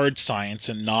it hard science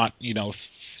and not,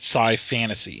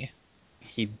 sci-fantasy.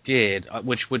 He did,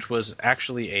 which was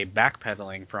actually a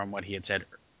backpedaling from what he had said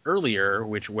earlier,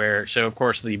 so of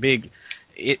course it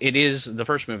is the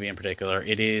first movie in particular.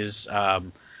 It is,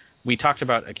 we talked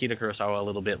about Akira Kurosawa a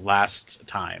little bit last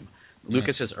time.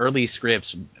 Lucas's early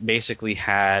scripts basically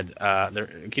had Akira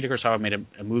Kurosawa made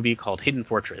a movie called Hidden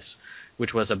Fortress,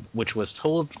 which was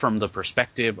told from the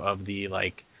perspective of the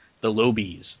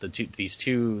Lobies,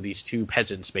 these two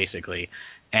peasants basically.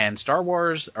 And Star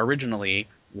Wars originally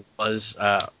was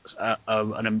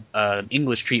an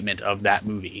English treatment of that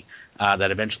movie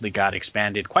that eventually got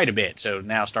expanded quite a bit. So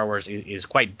now Star Wars is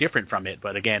quite different from it.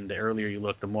 But again, the earlier you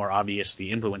look, the more obvious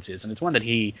the influence is, and it's one that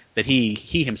he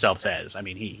himself says. I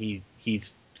mean,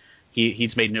 he's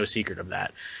made no secret of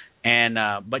that. And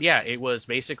but yeah, it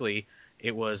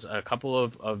was a couple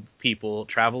of people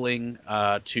traveling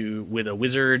with a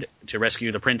wizard to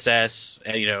rescue the princess,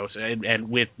 and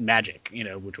with magic,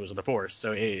 which was the Force.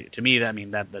 So to me,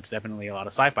 that's definitely a lot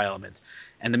of sci-fi elements.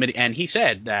 And he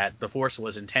said that the Force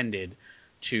was intended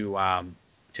to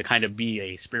kind of be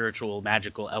a spiritual,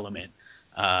 magical element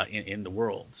in the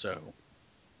world. So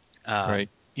right,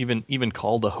 even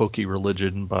called a hokey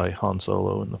religion by Han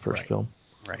Solo in the first film.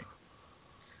 Right.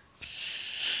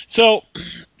 So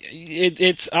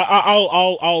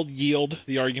I'll yield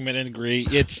the argument and agree.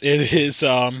 It's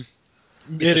a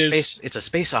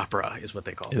space opera is what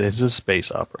they call it. It is a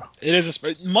space opera. It is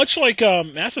much like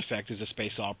Mass Effect is a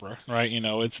space opera, right?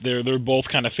 They're both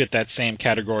kind of fit that same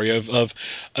category of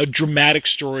a dramatic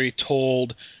story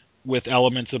told with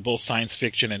elements of both science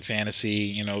fiction and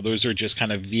fantasy. Those are just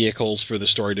kind of vehicles for the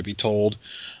story to be told.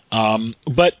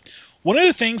 But one of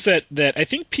the things that I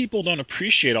think people don't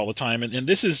appreciate all the time, and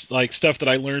this is like stuff that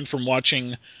I learned from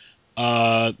watching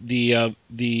the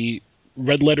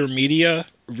Red Letter Media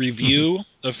review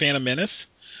of Phantom Menace.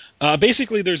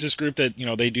 Basically, there's this group that,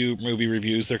 they do movie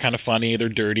reviews. They're kind of funny. They're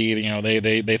dirty.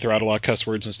 They throw out a lot of cuss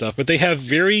words and stuff. But they have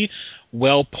very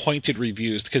well-pointed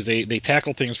reviews because they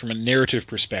tackle things from a narrative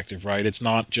perspective, right? It's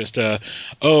not just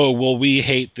we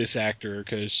hate this actor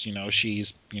because,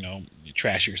 she's,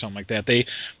 trashy or something like that.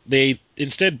 They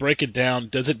instead break it down.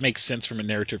 Does it make sense from a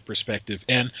narrative perspective?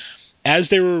 And as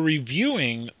they were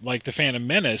reviewing, like, The Phantom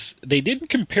Menace, they didn't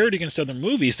compare it against other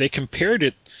movies. They compared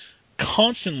it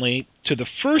constantly to the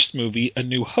first movie, A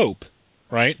New Hope,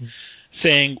 right? Mm-hmm.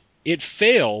 Saying it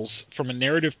fails from a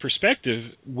narrative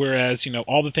perspective, whereas,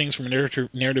 all the things from a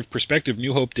narrative perspective,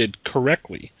 New Hope did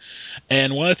correctly.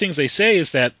 And one of the things they say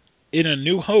is that in A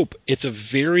New Hope, it's a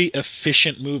very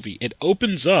efficient movie. It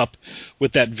opens up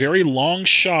with that very long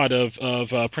shot of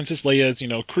Princess Leia's,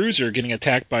 cruiser getting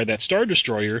attacked by that Star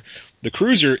Destroyer. The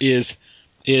cruiser is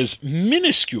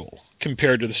minuscule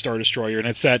compared to the Star Destroyer, and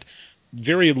it's that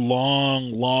very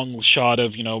long shot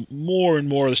of, more and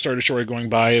more of the Star Destroyer going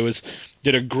by.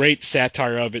 Did a great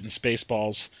satire of it in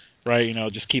Spaceballs, right?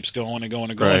 It just keeps going and going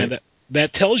and going. Right. And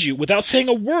that tells you, without saying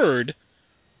a word,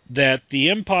 that the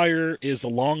Empire is the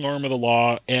long arm of the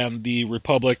law and the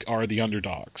Republic are the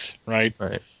underdogs, right?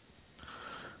 Right.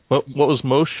 What was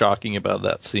most shocking about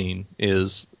that scene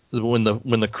is when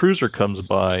the cruiser comes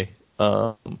by,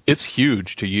 it's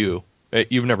huge to you.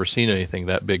 You've never seen anything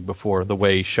that big before. The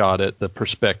way he shot it, the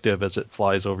perspective as it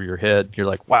flies over your head, you're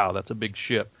like, wow, that's a big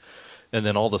ship. And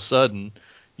then all of a sudden,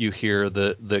 you hear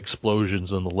the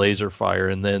explosions and the laser fire,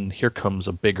 and then here comes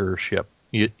a bigger ship.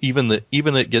 Even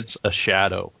it gets a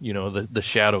shadow. The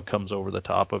shadow comes over the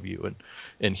top of you,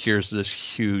 and here's this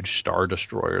huge Star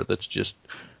Destroyer that's just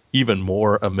even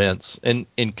more immense. And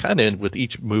kind of with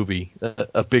each movie,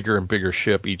 a bigger and bigger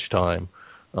ship each time.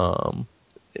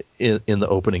 In the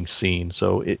opening scene,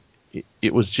 so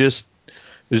it was just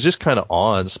kind of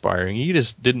awe-inspiring. You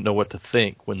just didn't know what to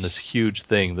think when this huge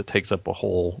thing that takes up a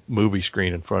whole movie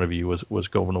screen in front of you was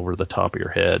going over the top of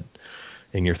your head,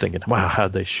 and you're thinking, wow,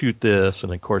 how'd they shoot this?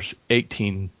 And of course,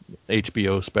 18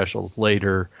 HBO specials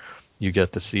later, you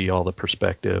get to see all the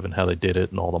perspective and how they did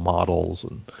it and all the models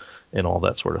and all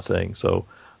that sort of thing. So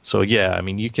yeah, I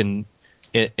mean, you can.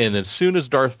 And as soon as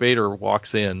Darth Vader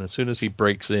walks in, as soon as he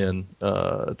breaks in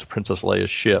to Princess Leia's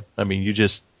ship, I mean, you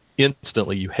just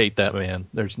instantly you hate that man.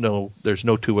 There's no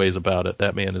two ways about it.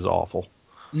 That man is awful.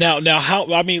 Now,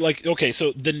 how? I mean, like, okay,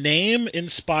 so the name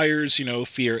inspires,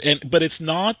 fear, but it's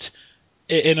not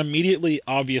an immediately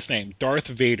obvious name, Darth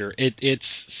Vader. It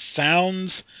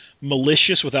sounds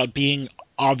malicious without being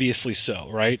obviously so,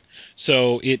 right?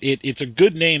 So it's a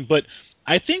good name, but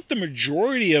I think the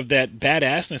majority of that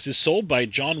badassness is sold by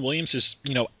John Williams'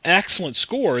 excellent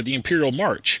score, The Imperial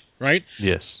March, right?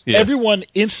 Yes. Everyone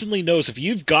instantly knows if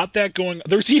you've got that going.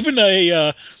 There's even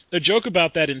a joke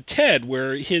about that in Ted,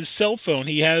 where his cell phone,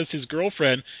 he has his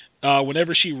girlfriend,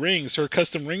 whenever she rings, her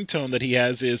custom ringtone that he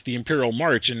has is the Imperial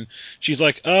March, and she's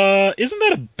like, isn't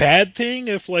that a bad thing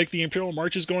if, like, the Imperial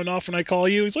March is going off when I call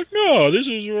you? He's like, no, this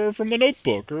is from the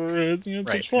Notebook, or right.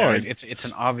 It's fine. No, it's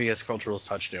an obvious cultural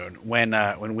touchstone. When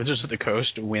Wizards of the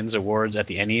Coast wins awards at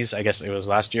the Ennies, I guess it was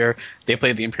last year, they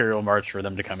played the Imperial March for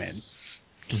them to come in.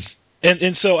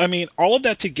 And so, I mean, all of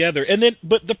that together, and then,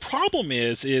 but the problem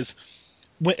is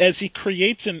as he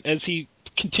creates and as he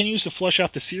continues to flesh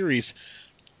out the series,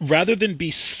 rather than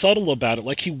be subtle about it,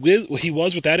 like he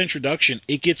was with that introduction,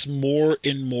 it gets more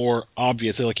and more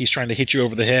obvious. Like he's trying to hit you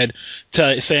over the head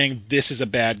to saying this is a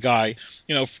bad guy.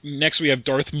 Next we have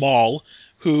Darth Maul,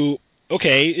 who,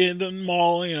 okay, in the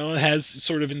Maul, has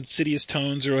sort of insidious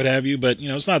tones or what have you, but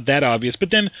it's not that obvious. But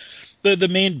then the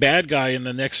main bad guy in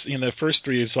the first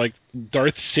three is like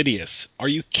Darth Sidious. Are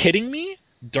you kidding me?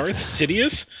 Darth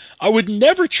Sidious? I would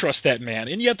never trust that man,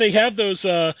 and yet they have those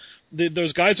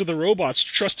guys with the robots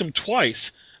trust him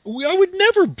twice. I would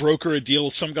never broker a deal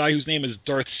with some guy whose name is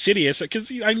Darth Sidious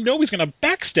because I know he's going to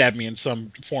backstab me in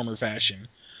some form or fashion.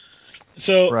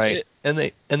 So right, and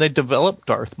they developed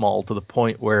Darth Maul to the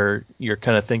point where you're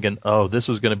kind of thinking, oh, this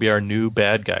is going to be our new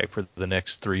bad guy for the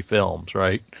next 3 films,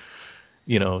 right?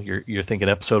 You're thinking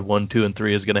episode 1, 2, and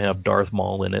 3 is going to have Darth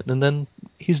Maul in it, and then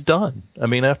he's done. I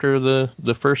mean, after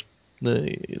the first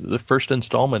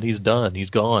installment, he's done.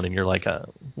 He's gone, and you're like,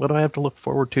 what do I have to look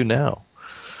forward to now?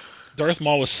 Darth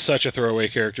Maul was such a throwaway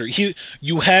character.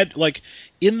 You had, like,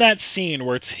 in that scene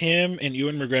where it's him and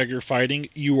Ewan McGregor fighting,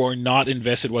 you are not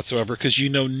invested whatsoever because you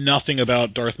know nothing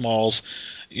about Darth Maul's,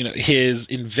 his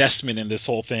investment in this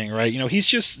whole thing, right? He's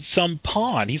just some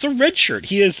pawn. He's a red shirt.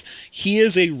 He is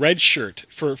a red shirt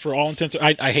for all intents.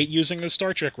 I hate using the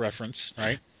Star Trek reference,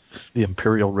 right? The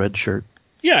Imperial red shirt.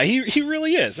 Yeah, he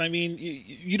really is. I mean,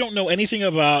 you don't know anything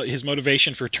about his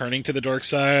motivation for turning to the dark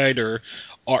side or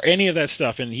any of that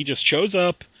stuff, and he just shows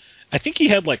up. I think he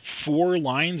had like 4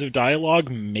 lines of dialogue,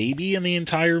 maybe in the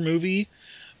entire movie.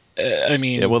 I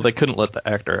mean, Yeah, well, they couldn't let the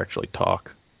actor actually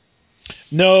talk.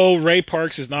 no, Ray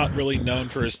Parks is not really known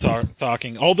for his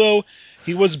talking, although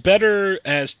he was better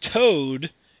as Toad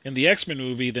in the X-Men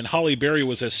movie than Halle Berry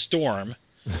was as Storm.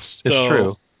 It's So,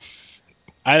 true.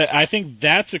 I think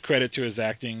that's a credit to his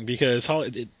acting because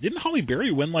didn't Halle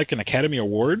Berry win like an Academy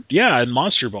Award? Yeah, in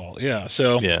Monster Ball. Yeah,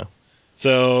 Yeah.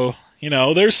 so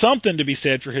there's something to be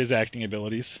said for his acting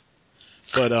abilities.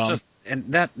 But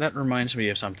And that reminds me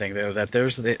of something though, that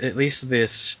there's at least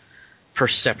this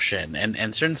perception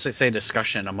and certain say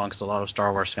discussion amongst a lot of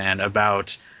Star Wars fan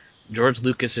about George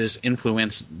Lucas's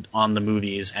influence on the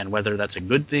movies and whether that's a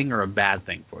good thing or a bad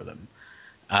thing for them.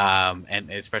 And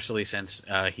especially since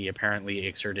he apparently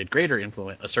asserted greater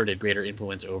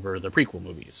influence over the prequel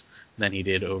movies than he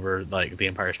did over like The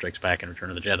Empire Strikes Back and Return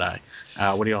of the Jedi.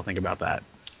 What do y'all think about that?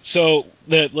 so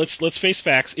let's face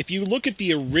facts. If you look at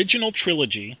the original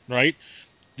trilogy, right,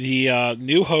 the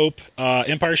New Hope,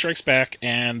 Empire Strikes Back,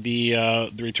 and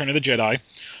the Return of the Jedi,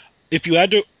 if you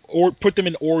had to put them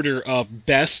in order of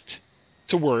best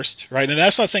to worst, right? And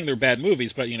that's not saying they're bad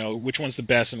movies, but which one's the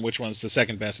best and which one's the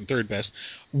second best and third best.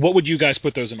 What would you guys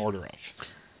put those in order of?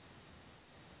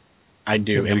 I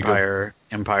do Empire,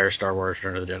 Star Wars,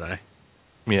 Return of the Jedi.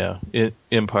 Yeah,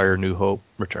 Empire, New Hope,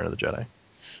 Return of the Jedi.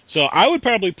 So I would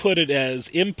probably put it as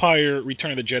Empire,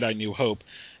 Return of the Jedi, New Hope.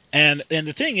 And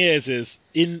the thing is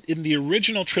in the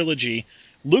original trilogy,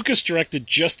 Lucas directed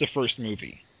just the first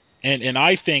movie. And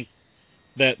I think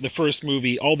that the first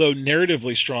movie, although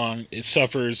narratively strong, it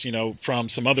suffers, from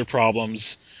some other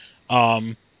problems.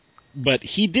 But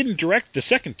he didn't direct the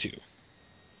second 2.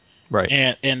 Right.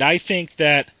 And I think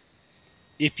that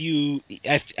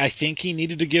I think he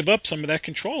needed to give up some of that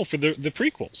control for the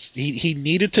prequels. He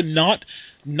needed to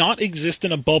not exist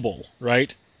in a bubble,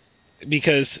 right?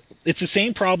 Because it's the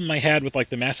same problem I had with like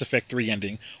the Mass Effect 3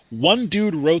 ending. One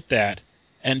dude wrote that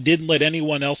and didn't let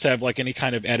anyone else have like any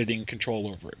kind of editing control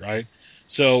over it, right?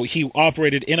 So he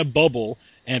operated in a bubble,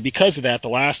 and because of that, the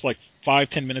last like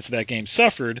 5-10 minutes of that game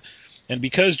suffered. And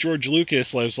because George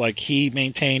Lucas was like, he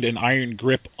maintained an iron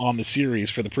grip on the series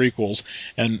for the prequels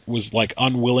and was like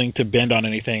unwilling to bend on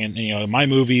anything. And my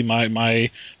movie, my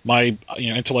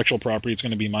intellectual property, it's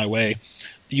going to be my way.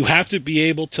 You have to be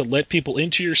able to let people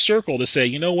into your circle to say,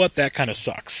 you know what, that kind of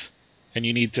sucks, and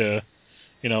you need to,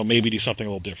 maybe do something a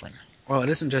little different. Well, it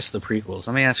isn't just the prequels.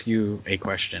 Let me ask you a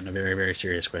question, a very, very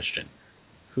serious question.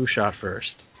 Who shot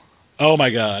first? Oh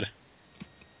my god.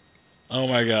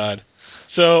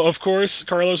 So, of course,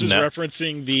 Carlos is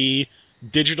referencing the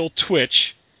digital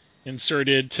Twitch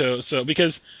inserted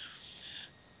because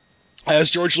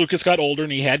as George Lucas got older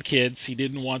and he had kids, he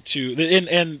didn't want to.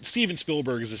 And Steven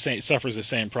Spielberg suffers the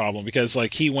same problem because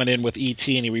like he went in with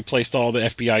E.T. and he replaced all the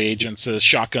FBI agents'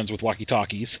 shotguns with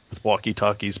walkie-talkies. With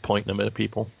walkie-talkies pointing them at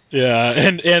people. Yeah,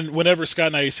 and whenever Scott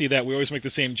and I see that, we always make the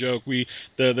same joke.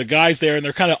 The guys there, and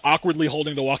they're kind of awkwardly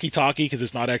holding the walkie-talkie because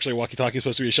it's not actually a walkie-talkie, it's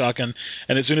supposed to be a shotgun.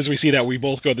 And as soon as we see that, we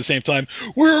both go at the same time,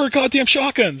 "Where are our goddamn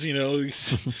shotguns?"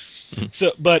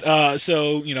 So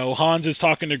Hans is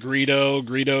talking to Greedo.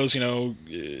 Greedo's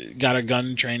got a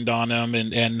gun trained on him,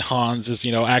 and Hans is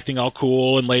acting all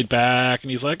cool and laid back,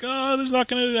 and he's like, "Oh, there's not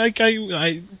gonna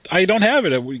I don't have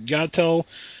it. We gotta tell."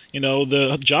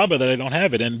 The Jabba that I don't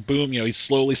have it, and boom, he's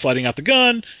slowly sliding out the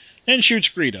gun and shoots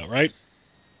Greedo, right?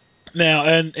 Now,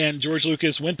 and George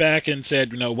Lucas went back and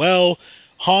said, well,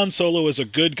 Han Solo is a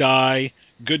good guy.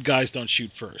 Good guys don't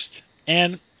shoot first.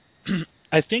 And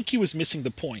I think he was missing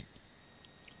the point.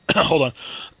 Hold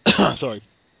on. Sorry.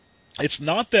 It's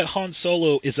not that Han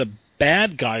Solo is a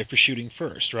bad guy for shooting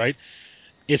first, right?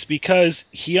 It's because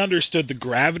he understood the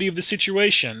gravity of the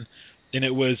situation, and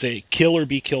it was a kill or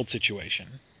be killed situation.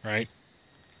 Right?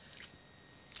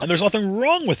 And there's nothing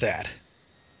wrong with that.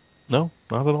 No,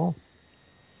 not at all.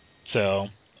 So,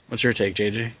 what's your take,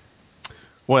 JJ?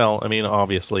 Well,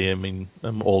 obviously, I'm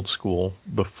old school.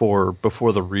 Before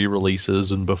the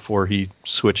re-releases and before he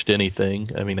switched anything,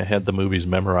 I had the movies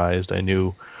memorized. I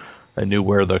knew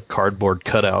where the cardboard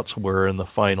cutouts were in the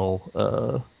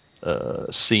final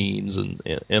scenes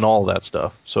and all that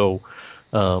stuff. So,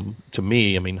 to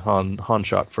me, Han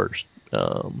shot first.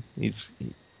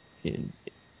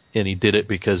 And he did it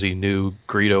because he knew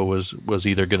Greedo was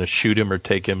either going to shoot him or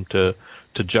take him to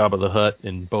Jabba the Hutt,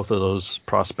 and both of those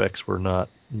prospects were not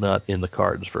in the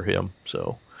cards for him.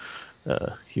 So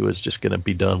he was just going to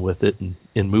be done with it and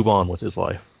move on with his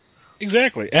life.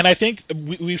 Exactly, and I think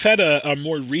we've had a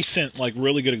more recent, like,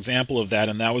 really good example of that,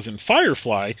 and that was in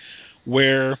Firefly,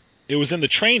 where it was in the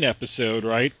train episode,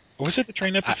 right? Was it the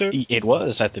train episode? It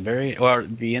was at the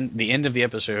the end of the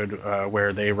episode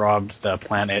where they robbed the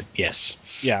planet. Yes,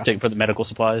 Yeah. for the medical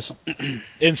supplies.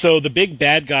 And so the big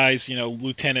bad guys,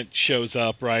 Lieutenant shows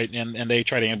up, right, and they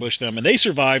try to ambush them, and they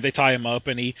survive. They tie him up,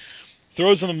 and he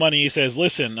throws them the money. He says,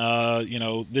 "Listen,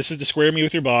 this is to square me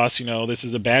with your boss. This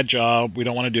is a bad job. We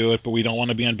don't want to do it, but we don't want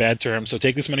to be on bad terms. So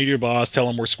take this money to your boss. Tell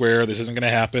him we're square. This isn't going to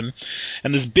happen."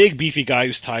 And this big beefy guy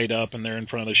who's tied up and they're in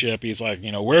front of the ship, he's like,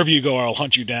 "Wherever you go, I'll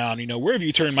hunt you down. Wherever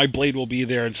you turn, my blade will be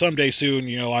there. And someday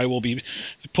soon, I will be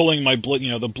pulling my blood,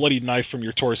 the bloody knife from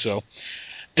your torso."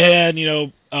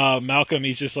 And Malcolm,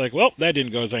 he's just like, "Well, that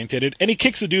didn't go as I intended," and he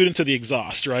kicks the dude into the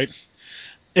exhaust, right?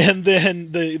 And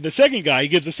then the second guy, he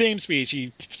gives the same speech.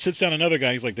 He sits down another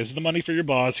guy. He's like, "This is the money for your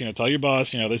boss. Tell your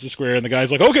boss. This is square." And the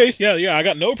guy's like, "Okay, yeah, I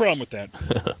got no problem with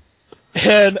that."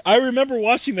 And I remember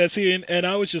watching that scene, and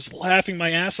I was just laughing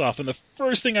my ass off. And the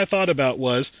first thing I thought about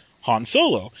was Han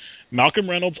Solo. Malcolm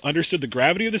Reynolds understood the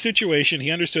gravity of the situation.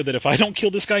 He understood that if I don't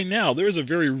kill this guy now, there is a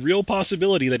very real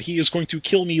possibility that he is going to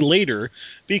kill me later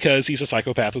because he's a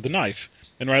psychopath with a knife.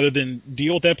 And rather than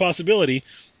deal with that possibility,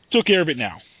 took care of it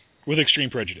now. With extreme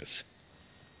prejudice.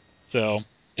 So,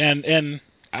 and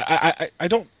I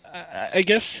don't, I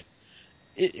guess,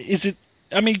 is it,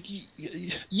 I mean,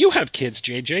 you have kids,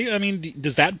 JJ. I mean,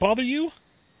 does that bother you?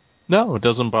 No, it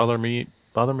doesn't bother me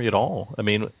at all. I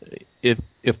mean,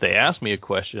 if they ask me a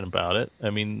question about it,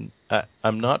 I mean,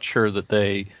 I'm not sure that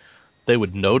they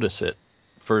would notice it,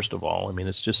 first of all. I mean,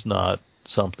 it's just not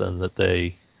something that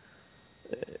they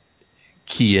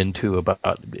key into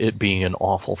about it being an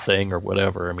awful thing or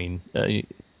whatever. I mean,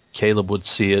 Caleb would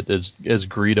see it as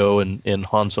Greedo and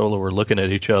Han Solo were looking at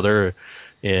each other,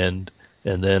 and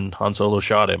then Han Solo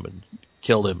shot him and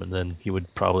killed him, and then he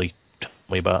would probably tell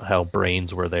me about how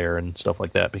brains were there and stuff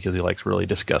like that because he likes really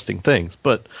disgusting things.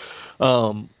 But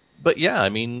yeah, I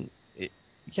mean,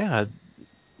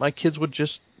 my kids would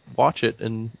just watch it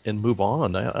and move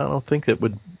on. I don't think it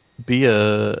would be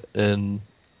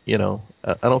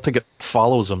I don't think it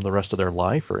follows them the rest of their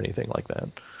life or anything like that.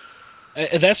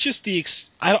 That's just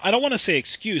I don't want to say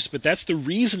excuse, but that's the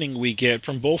reasoning we get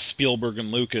from both Spielberg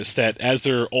and Lucas, that as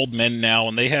they're old men now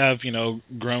and they have,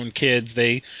 grown kids,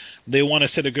 they want to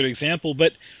set a good example.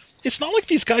 But it's not like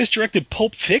these guys directed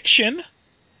Pulp Fiction,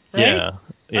 right? Yeah.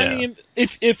 I mean,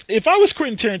 if I was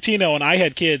Quentin Tarantino and I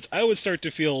had kids, I would start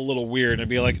to feel a little weird and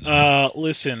be like,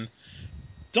 listen,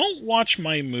 don't watch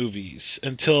my movies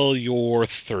until you're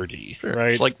 30, sure.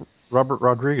 Right? It's like Robert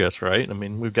Rodriguez, right? I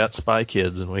mean, we've got Spy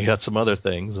Kids and we got some other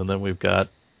things, and then we've got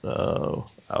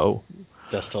Dusk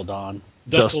Till Dawn.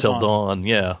 Dusk Till Dawn,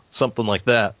 yeah, something like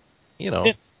that.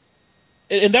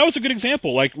 And that was a good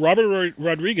example. Like Robert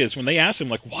Rodriguez, when they asked him,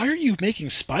 like, "Why are you making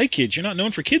Spy Kids? You're not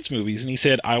known for kids movies." And he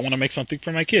said, "I want to make something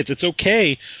for my kids. It's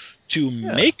okay to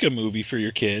make a movie for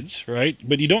your kids, right?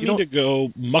 But you don't need to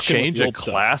go mucking with the old stuff." Change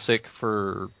a classic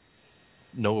for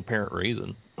no apparent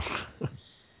reason.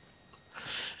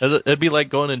 It'd be like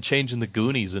going and changing the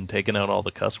Goonies and taking out all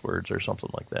the cuss words or something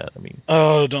like that. I mean,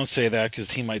 oh, don't say that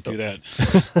because he might do that.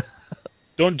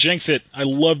 Don't jinx it. I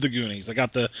love the Goonies. I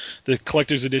got the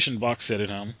collector's edition box set at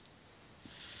home.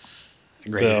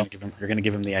 Great, so. You're going to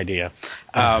give him the idea.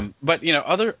 But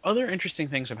other interesting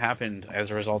things have happened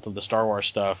as a result of the Star Wars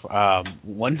stuff.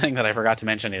 One thing that I forgot to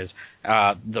mention is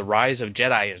the rise of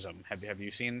Jediism. Have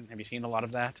you seen a lot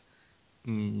of that?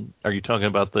 Are you talking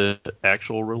about the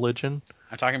actual religion?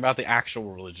 I'm talking about the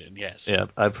actual religion. Yes. Yeah,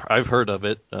 I've heard of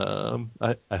it.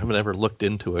 I haven't ever looked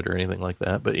into it or anything like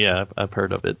that, but yeah, I've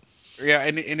heard of it. Yeah,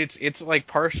 and it's like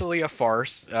partially a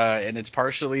farce, and it's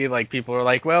partially like people are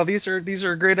like, well, these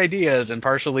are great ideas, and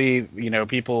partially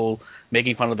people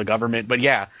making fun of the government. But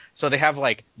yeah, so they have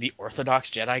like the Orthodox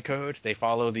Jedi Code. They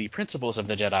follow the principles of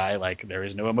the Jedi, like there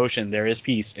is no emotion, there is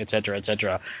peace, etc.,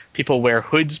 etc. People wear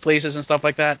hoods places and stuff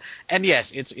like that. And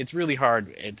yes, it's really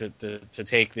hard to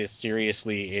take this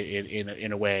seriously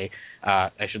in a way.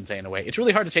 I shouldn't say in a way. It's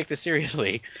really hard to take this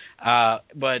seriously,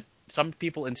 but some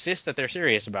people insist that they're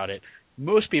serious about it.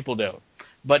 Most people don't.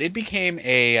 But it became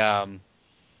a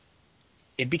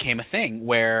thing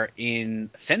where in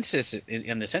the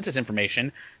census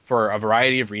information, for a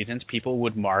variety of reasons, people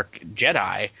would mark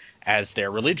Jedi as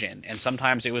their religion. And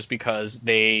sometimes it was because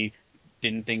they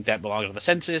didn't think that belonged to the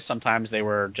census. Sometimes they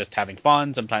were just having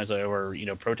fun. Sometimes they were,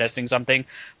 protesting something.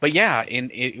 But yeah,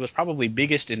 it was probably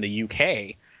biggest in the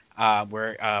UK.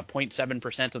 Where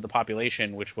 0.7% of the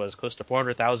population, which was close to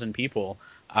 400,000 people,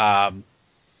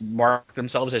 marked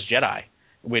themselves as Jedi.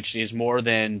 which is more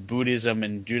than Buddhism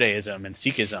and Judaism and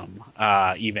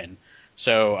Sikhism even.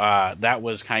 So that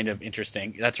was kind of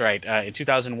interesting. That's right. In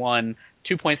 2001,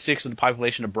 2.6 of the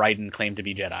population of Brighton claimed to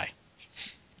be Jedi.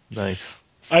 Nice.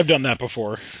 I've done that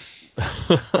before.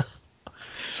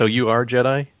 So you are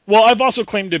Jedi? Well, I've also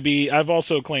claimed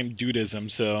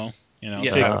Dudism, so,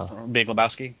 From Big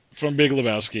Lebowski. From Big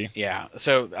Lebowski. Yeah.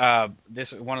 So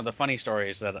this one of the funny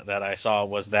stories that I saw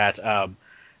was that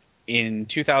in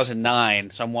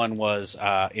 2009, someone was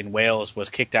in Wales was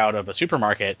kicked out of a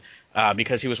supermarket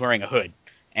because he was wearing a hood,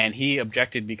 and he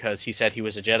objected because he said he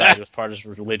was a Jedi. It was part of his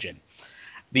religion.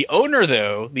 The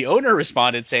owner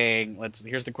responded saying,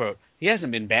 here's the quote, "He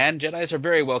hasn't been banned. Jedis are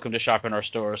very welcome to shop in our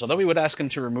stores, although we would ask him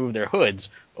to remove their hoods.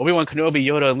 Obi-Wan Kenobi,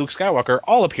 Yoda, and Luke Skywalker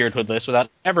all appeared hoodless without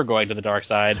ever going to the dark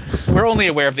side. We're only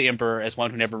aware of the Emperor as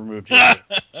one who never removed his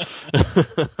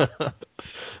hood."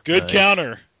 Good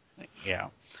counter. Yeah.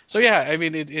 So yeah, I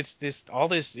mean, it's this all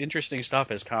this interesting stuff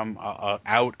has come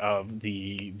out of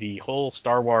the whole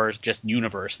Star Wars just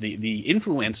universe. The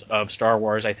influence of Star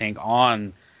Wars, I think,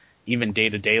 on even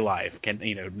day-to-day life can,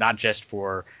 not just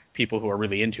for people who are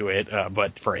really into it,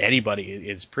 but for anybody,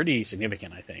 it's pretty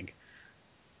significant, I think.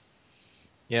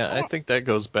 Yeah, I think that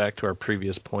goes back to our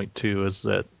previous point too, is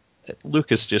that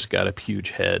Lucas just got a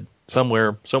huge head.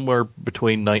 Somewhere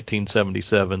between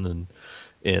 1977 and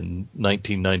in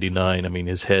 1999, I mean,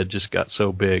 his head just got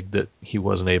so big that he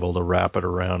wasn't able to wrap it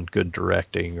around good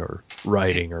directing or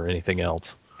writing or anything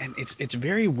else. And it's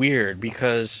very weird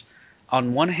because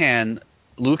on one hand,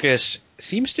 Lucas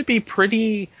seems to be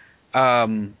pretty,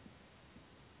 not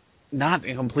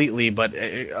completely, but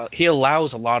he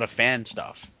allows a lot of fan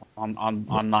stuff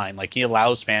online. Like, he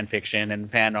allows fan fiction and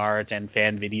fan art and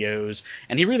fan videos,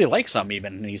 and he really likes them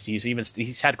even.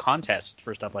 He's had contests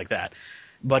for stuff like that.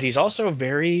 But he's also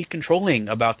very controlling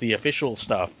about the official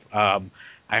stuff. I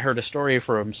heard a story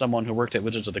from someone who worked at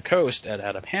Wizards of the Coast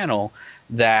at a panel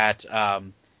that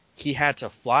he had to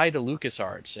fly to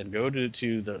LucasArts and go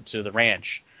to the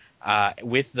ranch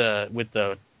with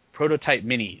the prototype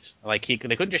minis. Like, they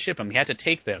couldn't just ship them; he had to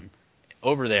take them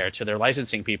over there to their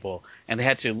licensing people, and they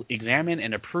had to examine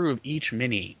and approve each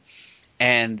mini.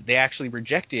 And they actually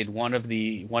rejected one of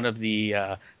the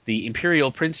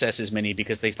Imperial Princess's mini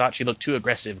because they thought she looked too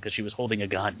aggressive because she was holding a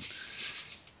gun.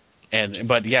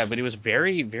 But it was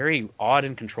very, very odd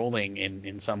and controlling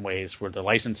in some ways for the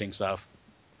licensing stuff.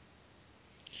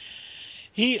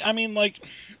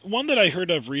 One that I heard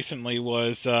of recently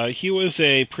was he was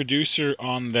a producer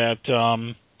on that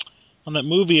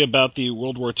movie about the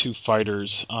World War II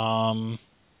fighters.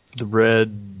 The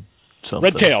Red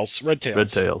Tails. Red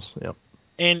Tails, yeah.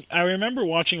 And I remember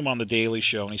watching him on The Daily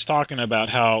Show, and he's talking about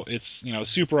how it's,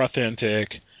 super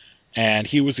authentic, and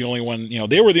he was the only one,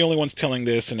 they were the only ones telling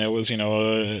this, and it was,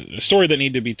 a story that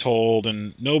needed to be told,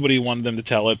 and nobody wanted them to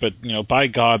tell it, but, by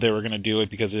God, they were going to do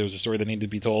it because it was a story that needed to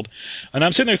be told. And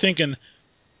I'm sitting there thinking,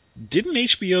 didn't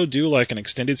HBO do, like, an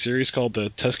extended series called the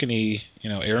Tuscany,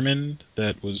 Airmen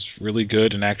that was really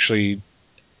good and actually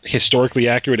historically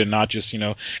accurate and not just,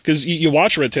 because you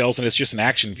watch Red Tails and it's just an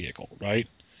action vehicle, right?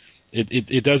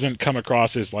 It doesn't come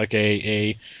across as like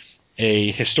a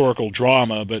historical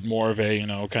drama, but more of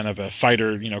a, kind of a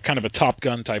fighter, kind of a Top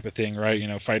Gun type of thing,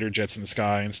 right? Fighter jets in the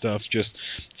sky and stuff, just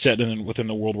set within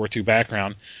the World War II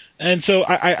background. And so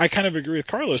I kind of agree with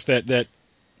Carlos that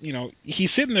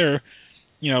he's sitting there,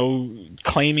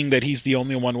 claiming that he's the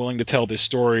only one willing to tell this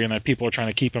story and that people are trying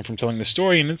to keep him from telling the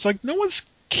story. And it's like, no one's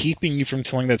keeping you from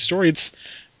telling that story. It's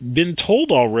been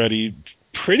told already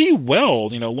pretty well.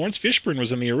 Lawrence Fishburne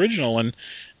was in the original, and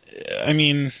I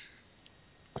mean,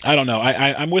 I don't know.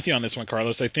 I'm with you on this one,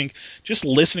 Carlos. I think just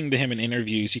listening to him in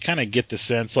interviews, you kind of get the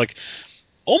sense, like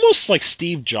almost like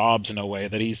Steve Jobs in a way,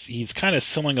 that he's kind of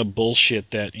selling a bullshit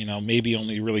that maybe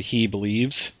only really he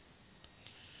believes.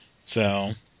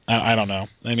 So I don't know.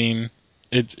 I mean,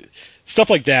 stuff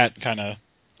like that kind of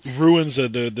ruins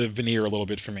the veneer a little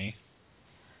bit for me.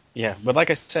 Yeah, but like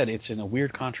I said, it's in a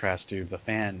weird contrast to the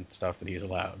fan stuff that he's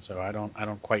allowed. So I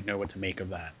don't quite know what to make of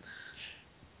that.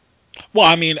 Well,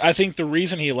 I mean, I think the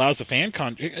reason he allows the fan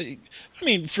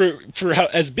for how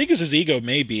as big as his ego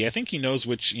may be, I think he knows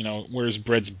which where his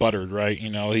bread's buttered, right?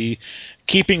 He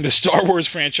keeping the Star Wars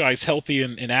franchise healthy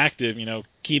and active,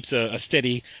 keeps a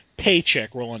steady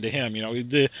paycheck rolling to him.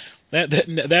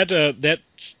 That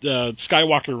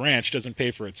Skywalker Ranch doesn't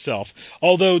pay for itself.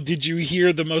 Although, did you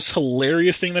hear the most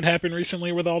hilarious thing that happened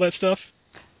recently with all that stuff?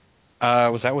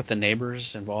 Was that with the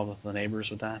neighbors, involved with the neighbors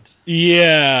with that?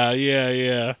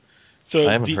 Yeah. So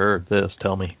I haven't heard this.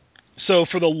 Tell me. So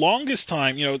for the longest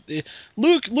time,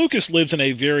 Lucas lives in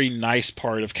a very nice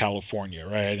part of California,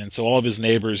 right? And so all of his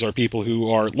neighbors are people who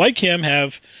are like him,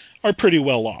 are pretty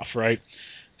well off, right?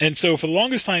 And so for the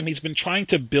longest time, he's been trying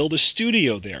to build a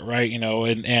studio there, right?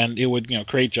 And it would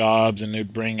create jobs and it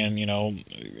would bring in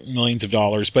millions of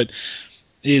dollars, but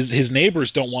his neighbors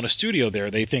don't want a studio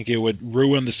there. They think it would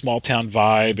ruin the small town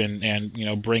vibe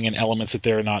and bring in elements that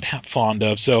they're not fond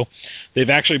of. So they've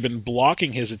actually been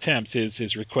blocking his attempts,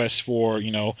 his requests for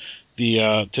to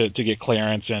get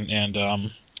clearance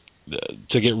and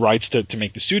to get rights to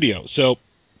make the studio. So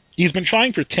he's been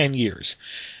trying for 10 years,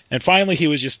 and finally he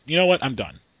was just, you know what, I'm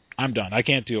done. I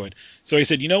can't do it. So he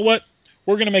said, you know what,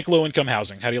 we're going to make low income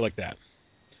housing. How do you like that?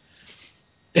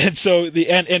 And so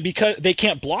and because they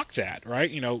can't block that,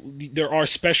 right? There are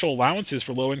special allowances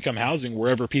for low income housing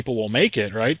wherever people will make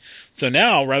it, right? So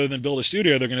now rather than build a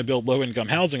studio, they're going to build low income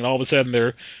housing, and all of a sudden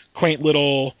their quaint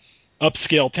little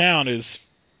upscale town is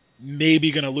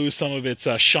maybe going to lose some of its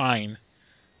shine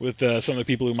with some of the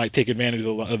people who might take advantage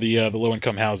of the low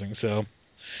income housing. So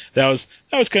that was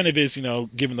kind of his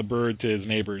giving the bird to his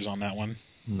neighbors on that one.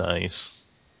 Nice.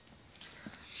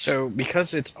 So,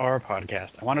 because it's our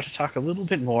podcast, I wanted to talk a little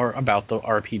bit more about the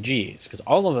RPGs, because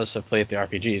all of us have played the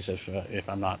RPGs, if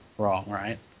I'm not wrong,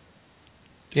 right?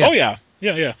 Yeah. Oh yeah.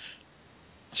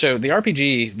 So the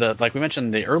RPG, like we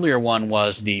mentioned, the earlier one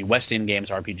was the West End Games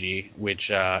RPG, which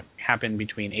happened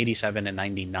between 87 and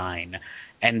 99,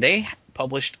 and they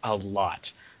published a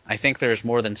lot. I think there's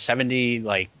more than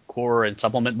 70 core and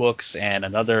supplement books and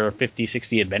another 50,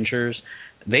 60 adventures.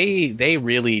 They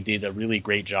really did a really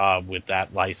great job with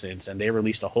that license, and they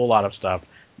released a whole lot of stuff,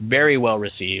 very well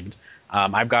received.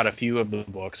 I've got a few of the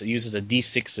books. It uses a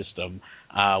D6 system,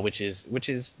 which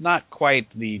is not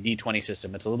quite the D20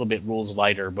 system. It's a little bit rules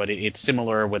lighter, but it's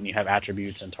similar when you have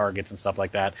attributes and targets and stuff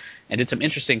like that. And did some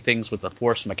interesting things with the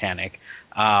force mechanic.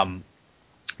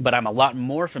 But I'm a lot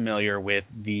more familiar with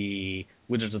the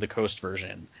Wizards of the Coast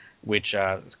version, which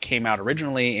came out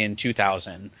originally in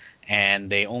 2000, and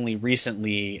they only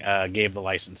recently gave the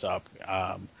license up.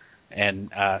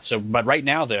 But right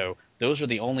now, though, those are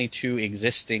the only two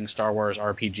existing Star Wars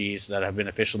RPGs that have been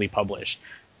officially published.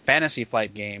 Fantasy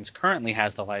Flight Games currently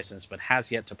has the license, but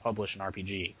has yet to publish an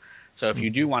RPG. So if you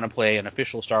do want to play an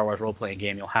official Star Wars role-playing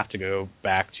game, you'll have to go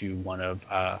back to one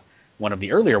of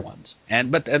the earlier ones.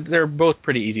 But they're both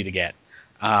pretty easy to get.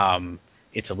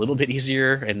 It's a little bit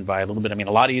easier, and by a little bit I mean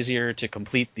a lot easier, to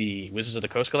complete the Wizards of the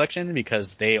Coast collection,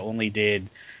 because they only did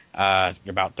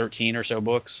about 13 or so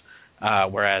books,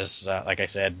 whereas, like I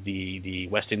said, the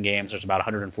West End Games, there's about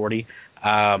 140.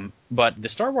 But the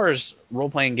Star Wars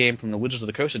role-playing game from the Wizards of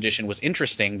the Coast edition was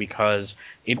interesting because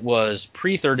it was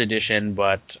pre-3rd edition,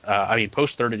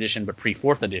 post-3rd edition, but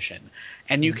pre-4th edition.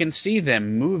 And you can see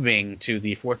them moving to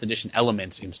the 4th edition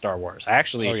elements in Star Wars.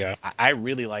 I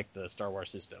really like the Star Wars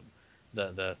system.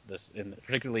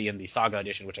 Particularly in the Saga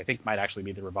edition, which I think might actually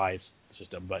be the revised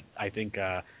system, but I think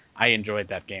I enjoyed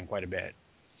that game quite a bit.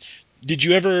 Did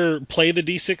you ever play the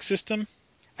D6 system?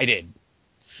 I did.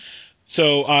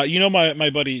 So, my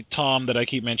buddy Tom that I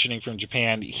keep mentioning from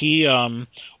Japan, he,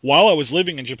 while I was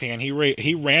living in Japan,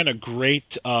 he ran a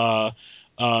great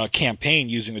campaign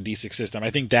using the D6 system.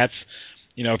 I think that's,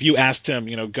 if you asked him,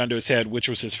 gun to his head, which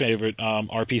was his favorite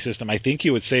RP system, I think he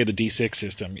would say the D6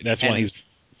 system. That's one he's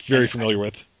very familiar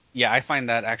with. Yeah, I find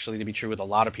that actually to be true with a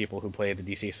lot of people who play the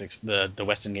DC6, the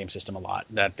Western game system a lot,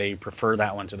 that they prefer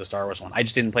that one to the Star Wars one. I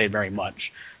just didn't play it very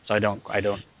much, so I don't quite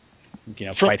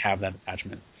have that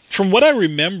attachment. From what I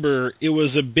remember, it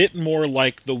was a bit more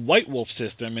like the White Wolf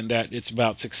system in that it's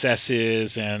about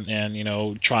successes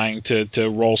and trying to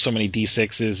roll so many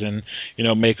D6s and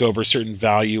make over a certain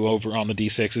value over on the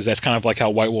D6s. That's kind of like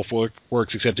how White Wolf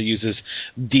works, except it uses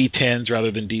D10s rather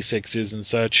than D6s and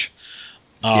such.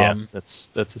 That's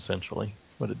essentially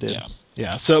what it did.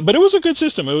 Yeah. So, but it was a good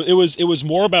system. It was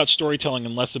more about storytelling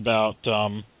and less about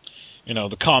the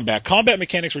combat. Combat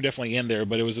mechanics were definitely in there,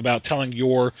 but it was about telling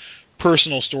your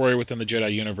personal story within the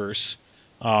Jedi universe.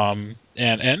 And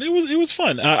it was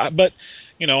fun. But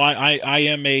I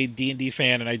am a D&D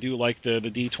fan, and I do like the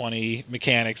D20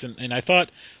 mechanics, and I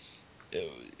thought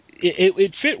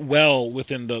it fit well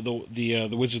within the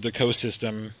Wizards of the Coast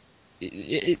system.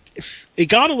 It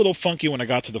got a little funky when I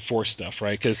got to the Force stuff,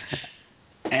 right?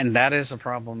 And that is a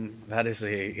problem. That is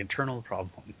a internal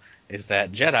problem. Is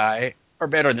that Jedi are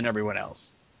better than everyone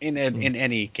else in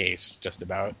any case, just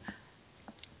about.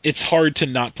 It's hard to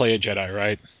not play a Jedi,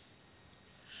 right?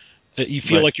 You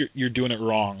feel like you're doing it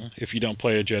wrong if you don't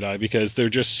play a Jedi because they're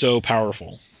just so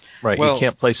powerful. Right, you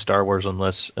can't play Star Wars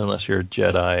unless you're a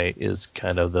Jedi is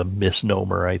kind of the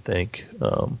misnomer, I think.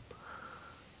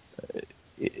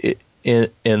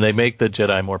 and they make the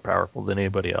Jedi more powerful than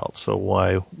anybody else. So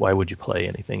why would you play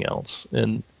anything else?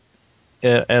 And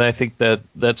I think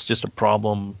that's just a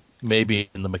problem, maybe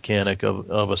in the mechanic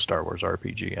of a Star Wars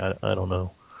RPG. I don't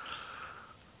know.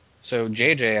 So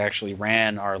JJ actually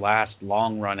ran our last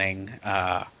long-running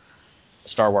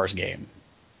Star Wars game,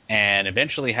 and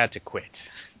eventually had to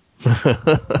quit.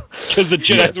 Because the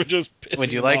Jedi were just pissing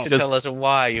Would you like off. to tell us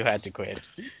why you had to quit?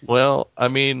 Well, I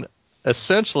mean,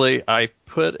 essentially, I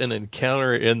put an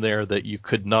encounter in there that you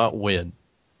could not win.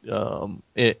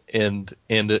 It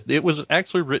was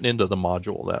actually written into the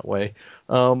module that way.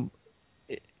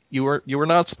 You were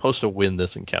not supposed to win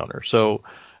this encounter. So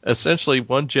essentially,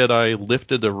 one Jedi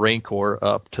lifted a Rancor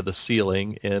up to the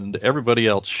ceiling, and everybody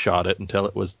else shot it until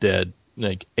it was dead,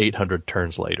 like 800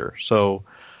 turns later. So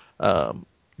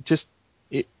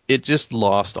it just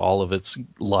lost all of its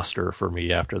luster for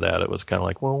me after that. It was kind of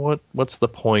like, well, what's the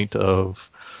point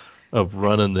of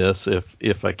running this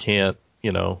if I can't,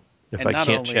 if I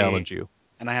can't challenge you?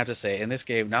 And I have to say, in this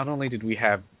game, not only did we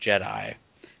have Jedi,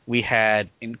 we had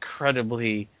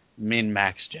incredibly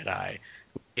min-max Jedi.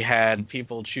 We had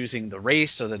people choosing the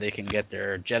race so that they can get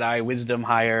their Jedi wisdom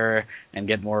higher and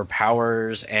get more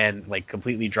powers, and like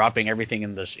completely dropping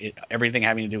everything everything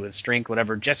having to do with strength,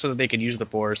 whatever, just so that they could use the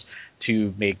Force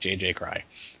to make JJ cry.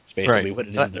 It's basically what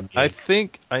it ended up being.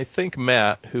 I think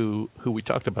Matt, who we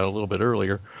talked about a little bit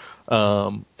earlier,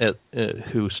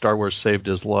 who Star Wars saved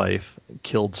his life,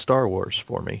 killed Star Wars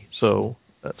for me. So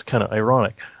that's kind of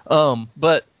ironic.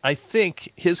 But I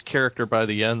think his character by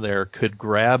the end there could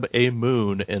grab a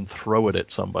moon and throw it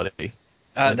at somebody.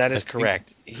 That is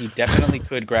correct. He definitely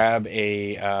could grab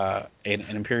an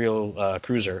Imperial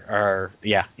cruiser, or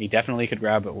he definitely could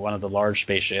grab one of the large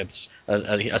spaceships,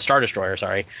 a Star Destroyer,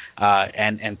 sorry,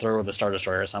 and throw the Star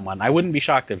Destroyer at someone. I wouldn't be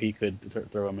shocked if he could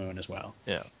throw a moon as well.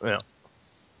 Yeah.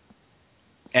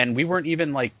 And we weren't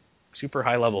even like super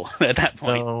high level at that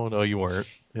point. No, you weren't.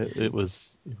 It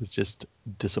was just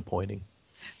disappointing.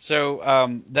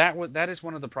 So that is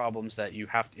one of the problems that you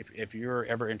have to, if you're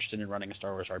ever interested in running a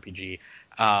Star Wars RPG.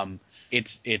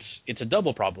 It's a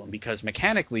double problem, because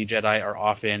mechanically Jedi are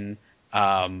often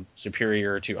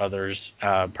superior to others,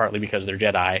 partly because they're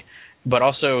Jedi, but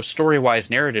also story-wise,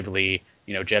 narratively,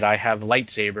 Jedi have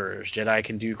lightsabers. Jedi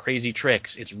can do crazy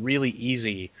tricks. It's really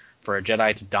easy for a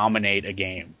Jedi to dominate a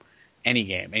game, any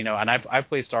game. And I've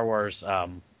played Star Wars.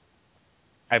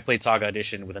 I played Saga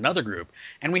Edition with another group,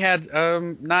 and we had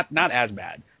not as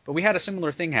bad, but we had a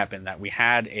similar thing happen, that we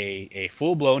had a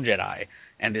full-blown Jedi,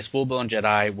 and this full-blown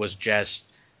Jedi was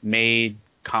just made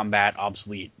combat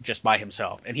obsolete just by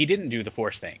himself, and he didn't do the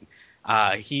Force thing.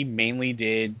 He mainly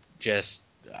did just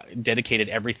dedicated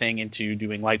everything into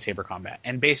doing lightsaber combat,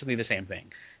 and basically the same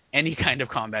thing. Any kind of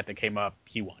combat that came up,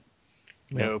 he won.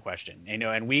 No question.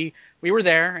 And we were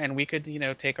there, and we could,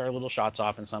 take our little shots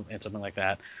off and something like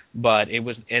that. But it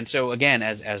was, and so again,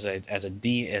 as a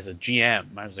GM,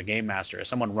 as a game master, as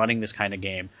someone running this kind of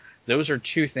game, those are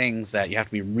two things that you have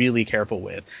to be really careful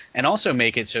with, and also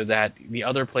make it so that the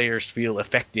other players feel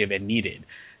effective and needed.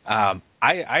 I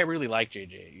really like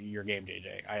your game,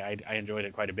 JJ. I enjoyed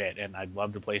it quite a bit, and I'd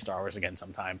love to play Star Wars again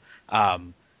sometime.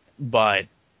 But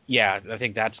yeah, I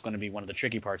think that's going to be one of the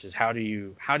tricky parts, is how do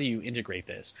you integrate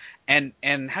this, and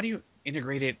how do you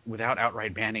integrate it without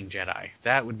outright banning Jedi?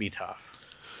 That would be tough.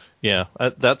 Yeah,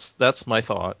 that's my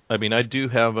thought. I mean, I do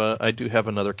have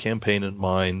another campaign in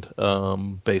mind,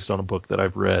 based on a book that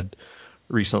I've read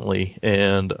recently,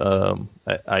 and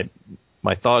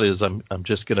my thought is I'm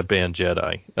just going to ban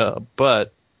Jedi,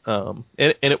 but and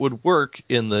it would work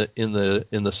in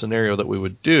the scenario that we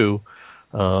would do.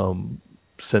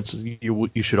 Since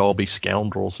you should all be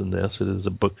scoundrels in this, it is a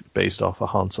book based off of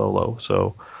Han Solo.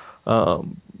 So,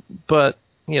 but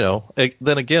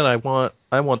then again, I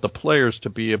want the players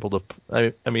to be able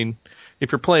to. I mean,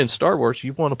 if you're playing Star Wars,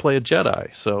 you want to play a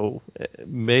Jedi. So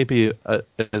maybe a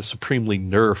supremely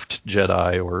nerfed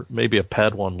Jedi, or maybe a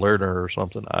Padawan learner or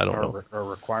something. I don't know. Or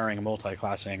requiring a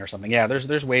multi-classing or something. Yeah,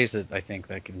 there's ways that I think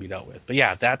that can be dealt with. But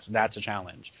yeah, that's a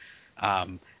challenge.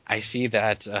 I see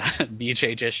that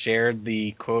BJ just shared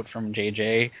the quote from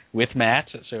JJ with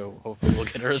Matt, so hopefully we'll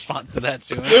get a response to that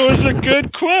soon. It was a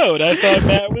good quote. I thought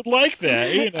Matt would like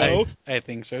that, I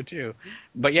think so too.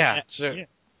 But yeah, so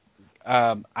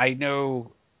I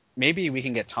know maybe we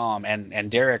can get Tom and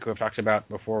Derek, who I've talked about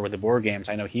before with the board games.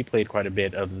 I know he played quite a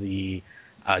bit of the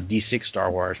D6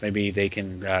 Star Wars. Maybe they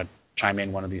can chime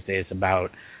in one of these days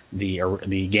about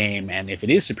the game, and if it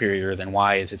is superior, then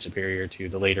why is it superior to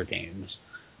the later games?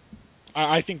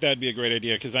 I think that'd be a great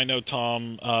idea, because I know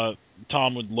Tom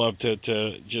would love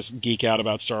to just geek out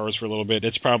about Star Wars for a little bit.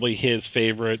 It's probably his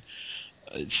favorite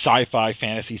sci-fi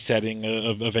fantasy setting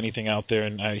of anything out there,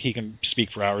 and he can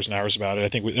speak for hours and hours about it. I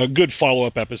think a good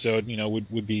follow-up episode,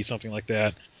 would be something like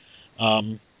that.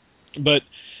 But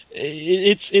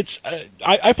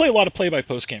I play a lot of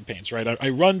play-by-post campaigns, right? I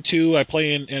run two, I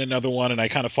play in another one, and I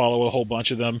kind of follow a whole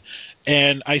bunch of them.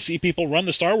 And I see people run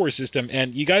the Star Wars system,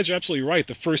 and you guys are absolutely right.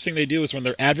 The first thing they do is when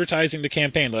they're advertising the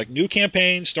campaign, like new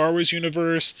campaign, Star Wars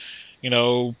universe,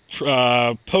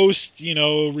 post,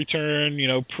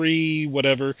 return, pre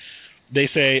whatever, they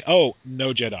say, oh,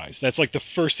 no Jedis. That's like the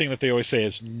first thing that they always say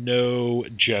is no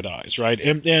Jedis, right?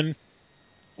 And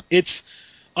it's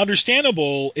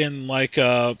understandable in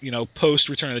post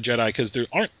Return of the Jedi, because there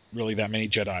aren't really that many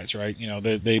Jedis,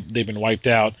 right? They've been wiped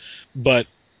out, but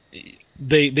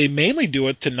they mainly do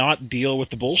it to not deal with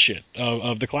the bullshit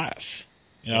of the class.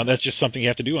 That's just something you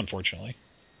have to do, unfortunately.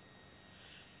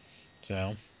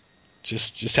 So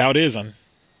just how it is.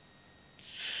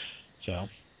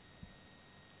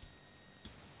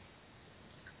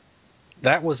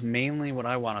 That was mainly what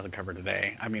I wanted to cover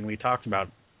today. I mean, we talked about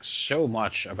so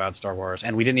much about Star Wars,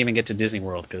 and we didn't even get to Disney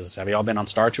World, because have you all been on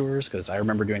Star Tours? Because I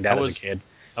remember doing that as a kid.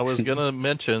 I was going to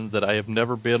mention that I have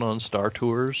never been on Star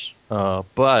Tours,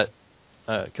 but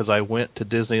because I went to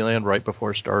Disneyland right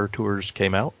before Star Tours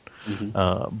came out.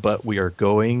 Mm-hmm. But we are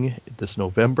going this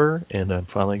November, and I'm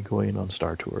finally going on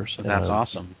Star Tours. That's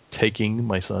awesome. Taking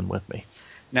my son with me.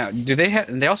 Now,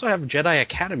 they also have Jedi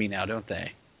Academy now, don't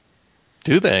they?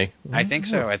 Do they? I think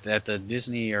so. At the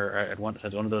Disney or at one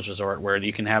of those resorts where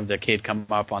you can have the kid come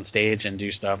up on stage and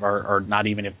do stuff, or not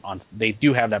even if on. They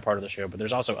do have that part of the show, but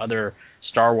there's also other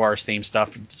Star Wars themed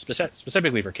stuff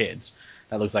specifically for kids.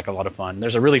 That looks like a lot of fun.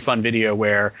 There's a really fun video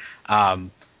where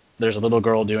there's a little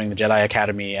girl doing the Jedi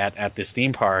Academy at this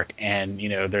theme park, and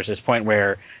there's this point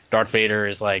where Darth Vader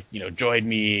is like, join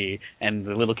me, and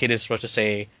the little kid is supposed to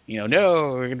say,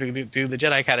 no, do the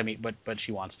Jedi Academy, but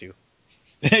she wants to.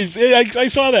 I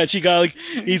saw that. She got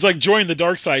he's joined the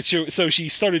dark side. So she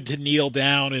started to kneel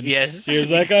down, and yes, here's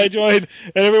that guy joined,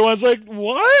 and everyone's like,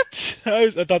 "What?" I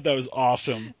thought that was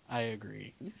awesome. I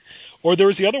agree. Or there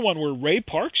was the other one where Ray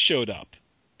Parks showed up.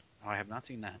 Oh, I have not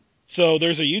seen that. So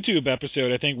there's a YouTube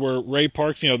episode, I think, where Ray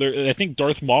Parks, I think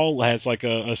Darth Maul has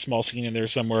a small scene in there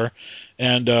somewhere,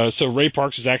 and so Ray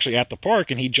Parks is actually at the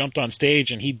park, and he jumped on stage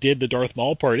and he did the Darth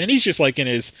Maul part, and he's just in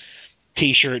his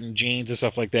T-shirt and jeans and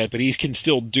stuff like that, but he can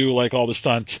still do all the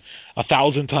stunts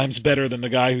 1,000 times better than the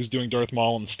guy who's doing Darth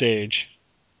Maul on the stage.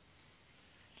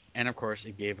 And of course,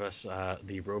 it gave us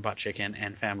the Robot Chicken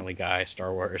and Family Guy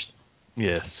Star Wars.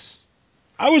 Yes.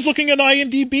 I was looking on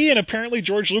IMDb, and apparently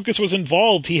George Lucas was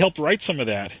involved. He helped write some of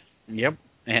that. Yep.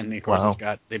 And of course,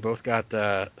 they both got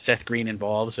Seth Green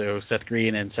involved, so Seth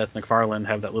Green and Seth MacFarlane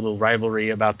have that little rivalry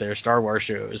about their Star Wars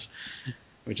shows,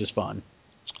 which is fun.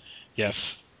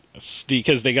 Yes.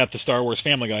 Because they got the Star Wars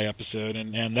Family Guy episode,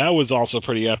 and that was also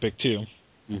pretty epic, too.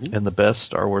 Mm-hmm. And the best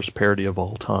Star Wars parody of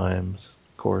all time,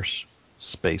 of course,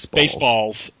 Spaceballs.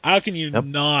 Spaceballs. How can you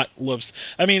not love...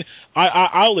 I mean,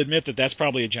 I'll admit that that's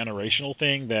probably a generational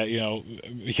thing, that,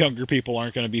 younger people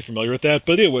aren't going to be familiar with that,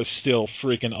 but it was still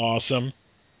freaking awesome.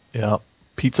 Yeah.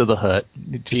 Pizza the Hut.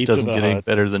 It just doesn't get any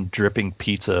better than dripping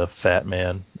pizza, fat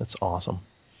man. That's awesome.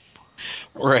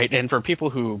 Right, and for people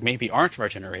who maybe aren't of our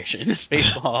generation,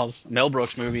 Spaceballs, Mel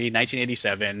Brooks movie,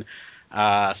 1987,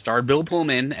 starred Bill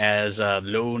Pullman as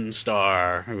Lone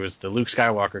Star, who was the Luke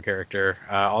Skywalker character.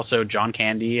 Also, John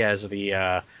Candy as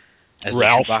Ralph. As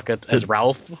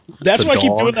Ralph. That's why I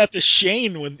keep doing that to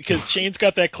Shane, because Shane's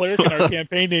got that cleric in our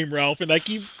campaign named Ralph, and I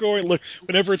keep going. Look,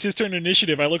 whenever it's his turn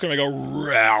initiative, I look at him and I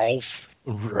go,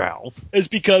 Ralph. It's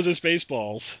because of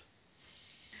Spaceballs.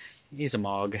 He's a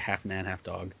Mog, half man, half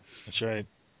dog. That's right.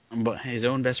 But his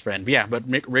own best friend. But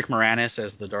Rick Moranis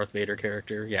as the Darth Vader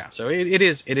character. Yeah, so it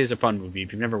is a fun movie.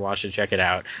 If you've never watched it, check it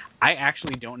out. I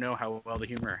actually don't know how well the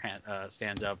humor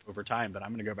stands up over time, but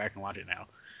I'm going to go back and watch it now.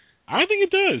 I think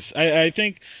it does. I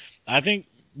think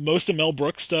most of Mel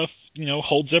Brooks stuff,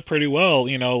 holds up pretty well.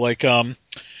 The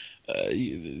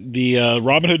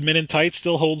Robin Hood Men in Tights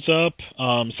still holds up.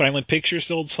 Silent Picture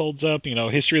still holds up.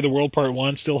 History of the World Part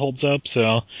 1 still holds up.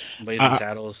 So Blazing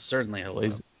Saddles certainly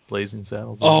holds up. Blazing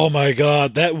Saddles. Oh my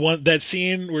God, that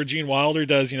scene where Gene Wilder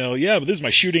does, but this is my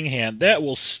shooting hand. That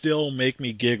will still make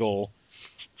me giggle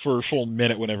for a full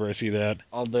minute whenever I see that.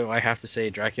 Although I have to say,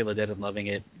 Dracula Dead and Loving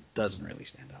It doesn't really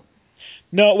stand up.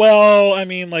 No, well, I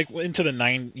mean, into the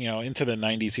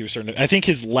 90s, he was starting to. I think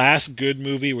his last good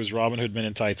movie was Robin Hood Men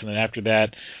in Tights, and then after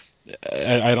that,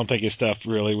 I don't think his stuff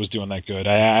really was doing that good.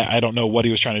 I don't know what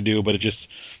he was trying to do, but it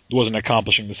wasn't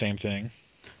accomplishing the same thing.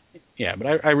 Yeah,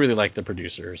 but I really like The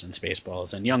Producers and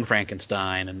Spaceballs and Young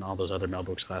Frankenstein and all those other Mel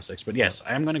Brooks classics. But yes,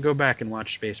 I am going to go back and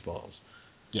watch Spaceballs.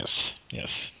 Yes.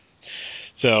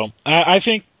 So I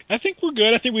think we're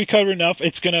good. I think we covered enough.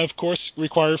 It's going to, of course,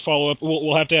 require follow-up.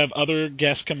 We'll have to have other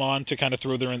guests come on to kind of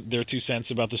throw their 2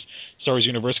 cents about the Star Wars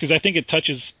universe, because I think it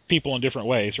touches people in different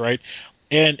ways, right?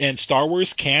 And Star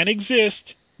Wars can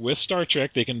exist with Star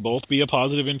Trek. They can both be a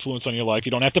positive influence on your life.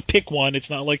 You don't have to pick one. It's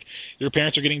not like your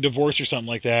parents are getting divorced or something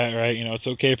like that, right? It's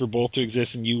okay for both to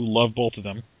exist, and you love both of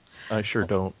them. I sure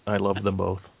don't. I love them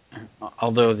both.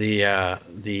 Although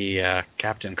the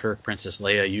Captain Kirk, Princess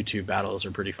Leia YouTube battles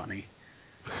are pretty funny.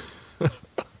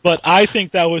 But I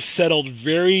think that was settled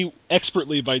very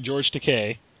expertly by George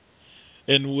Takei,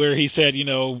 and where he said,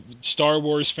 Star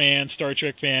Wars fans, Star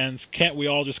Trek fans, can't we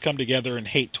all just come together and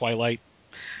hate Twilight?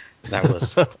 That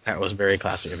was very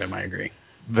classy of him. I agree.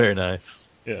 Very nice.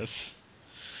 Yes.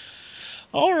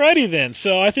 Alrighty then.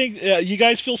 So I think you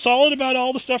guys feel solid about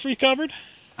all the stuff we covered?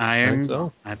 I think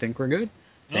so. I think we're good.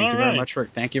 Thank All you right. very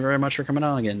much for coming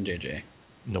on again, JJ.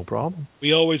 No problem.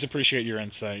 We always appreciate your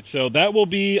insight. So that will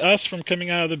be us from Coming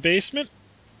Out of the Basement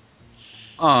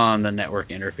On the Network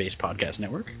Interface Podcast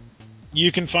Network.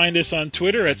 You can find us on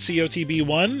Twitter at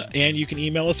COTB1, and you can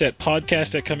email us at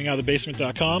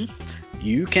podcast@comingoutofthebasement.com.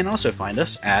 You can also find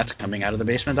us at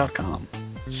comingoutofthebasement.com.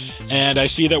 And I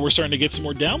see that we're starting to get some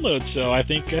more downloads, so I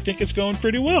think it's going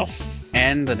pretty well.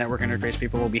 And the Network Interface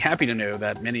people will be happy to know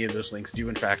that many of those links do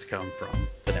in fact come from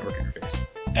the Network Interface.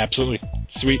 Absolutely.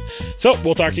 Sweet. So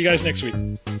we'll talk to you guys next week.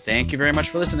 Thank you very much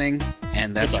for listening,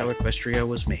 and that's Goodbye. how Equestria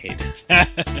was made.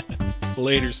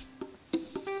 Laters.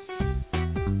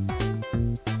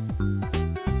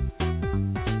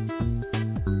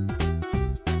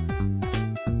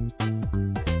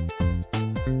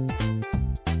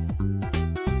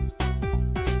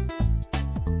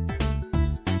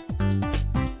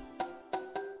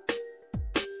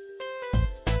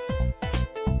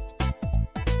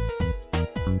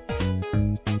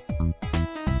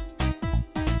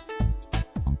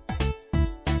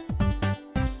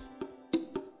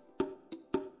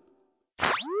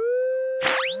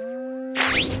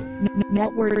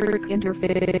 Network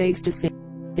interface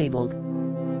disabled.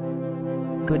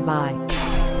 Goodbye.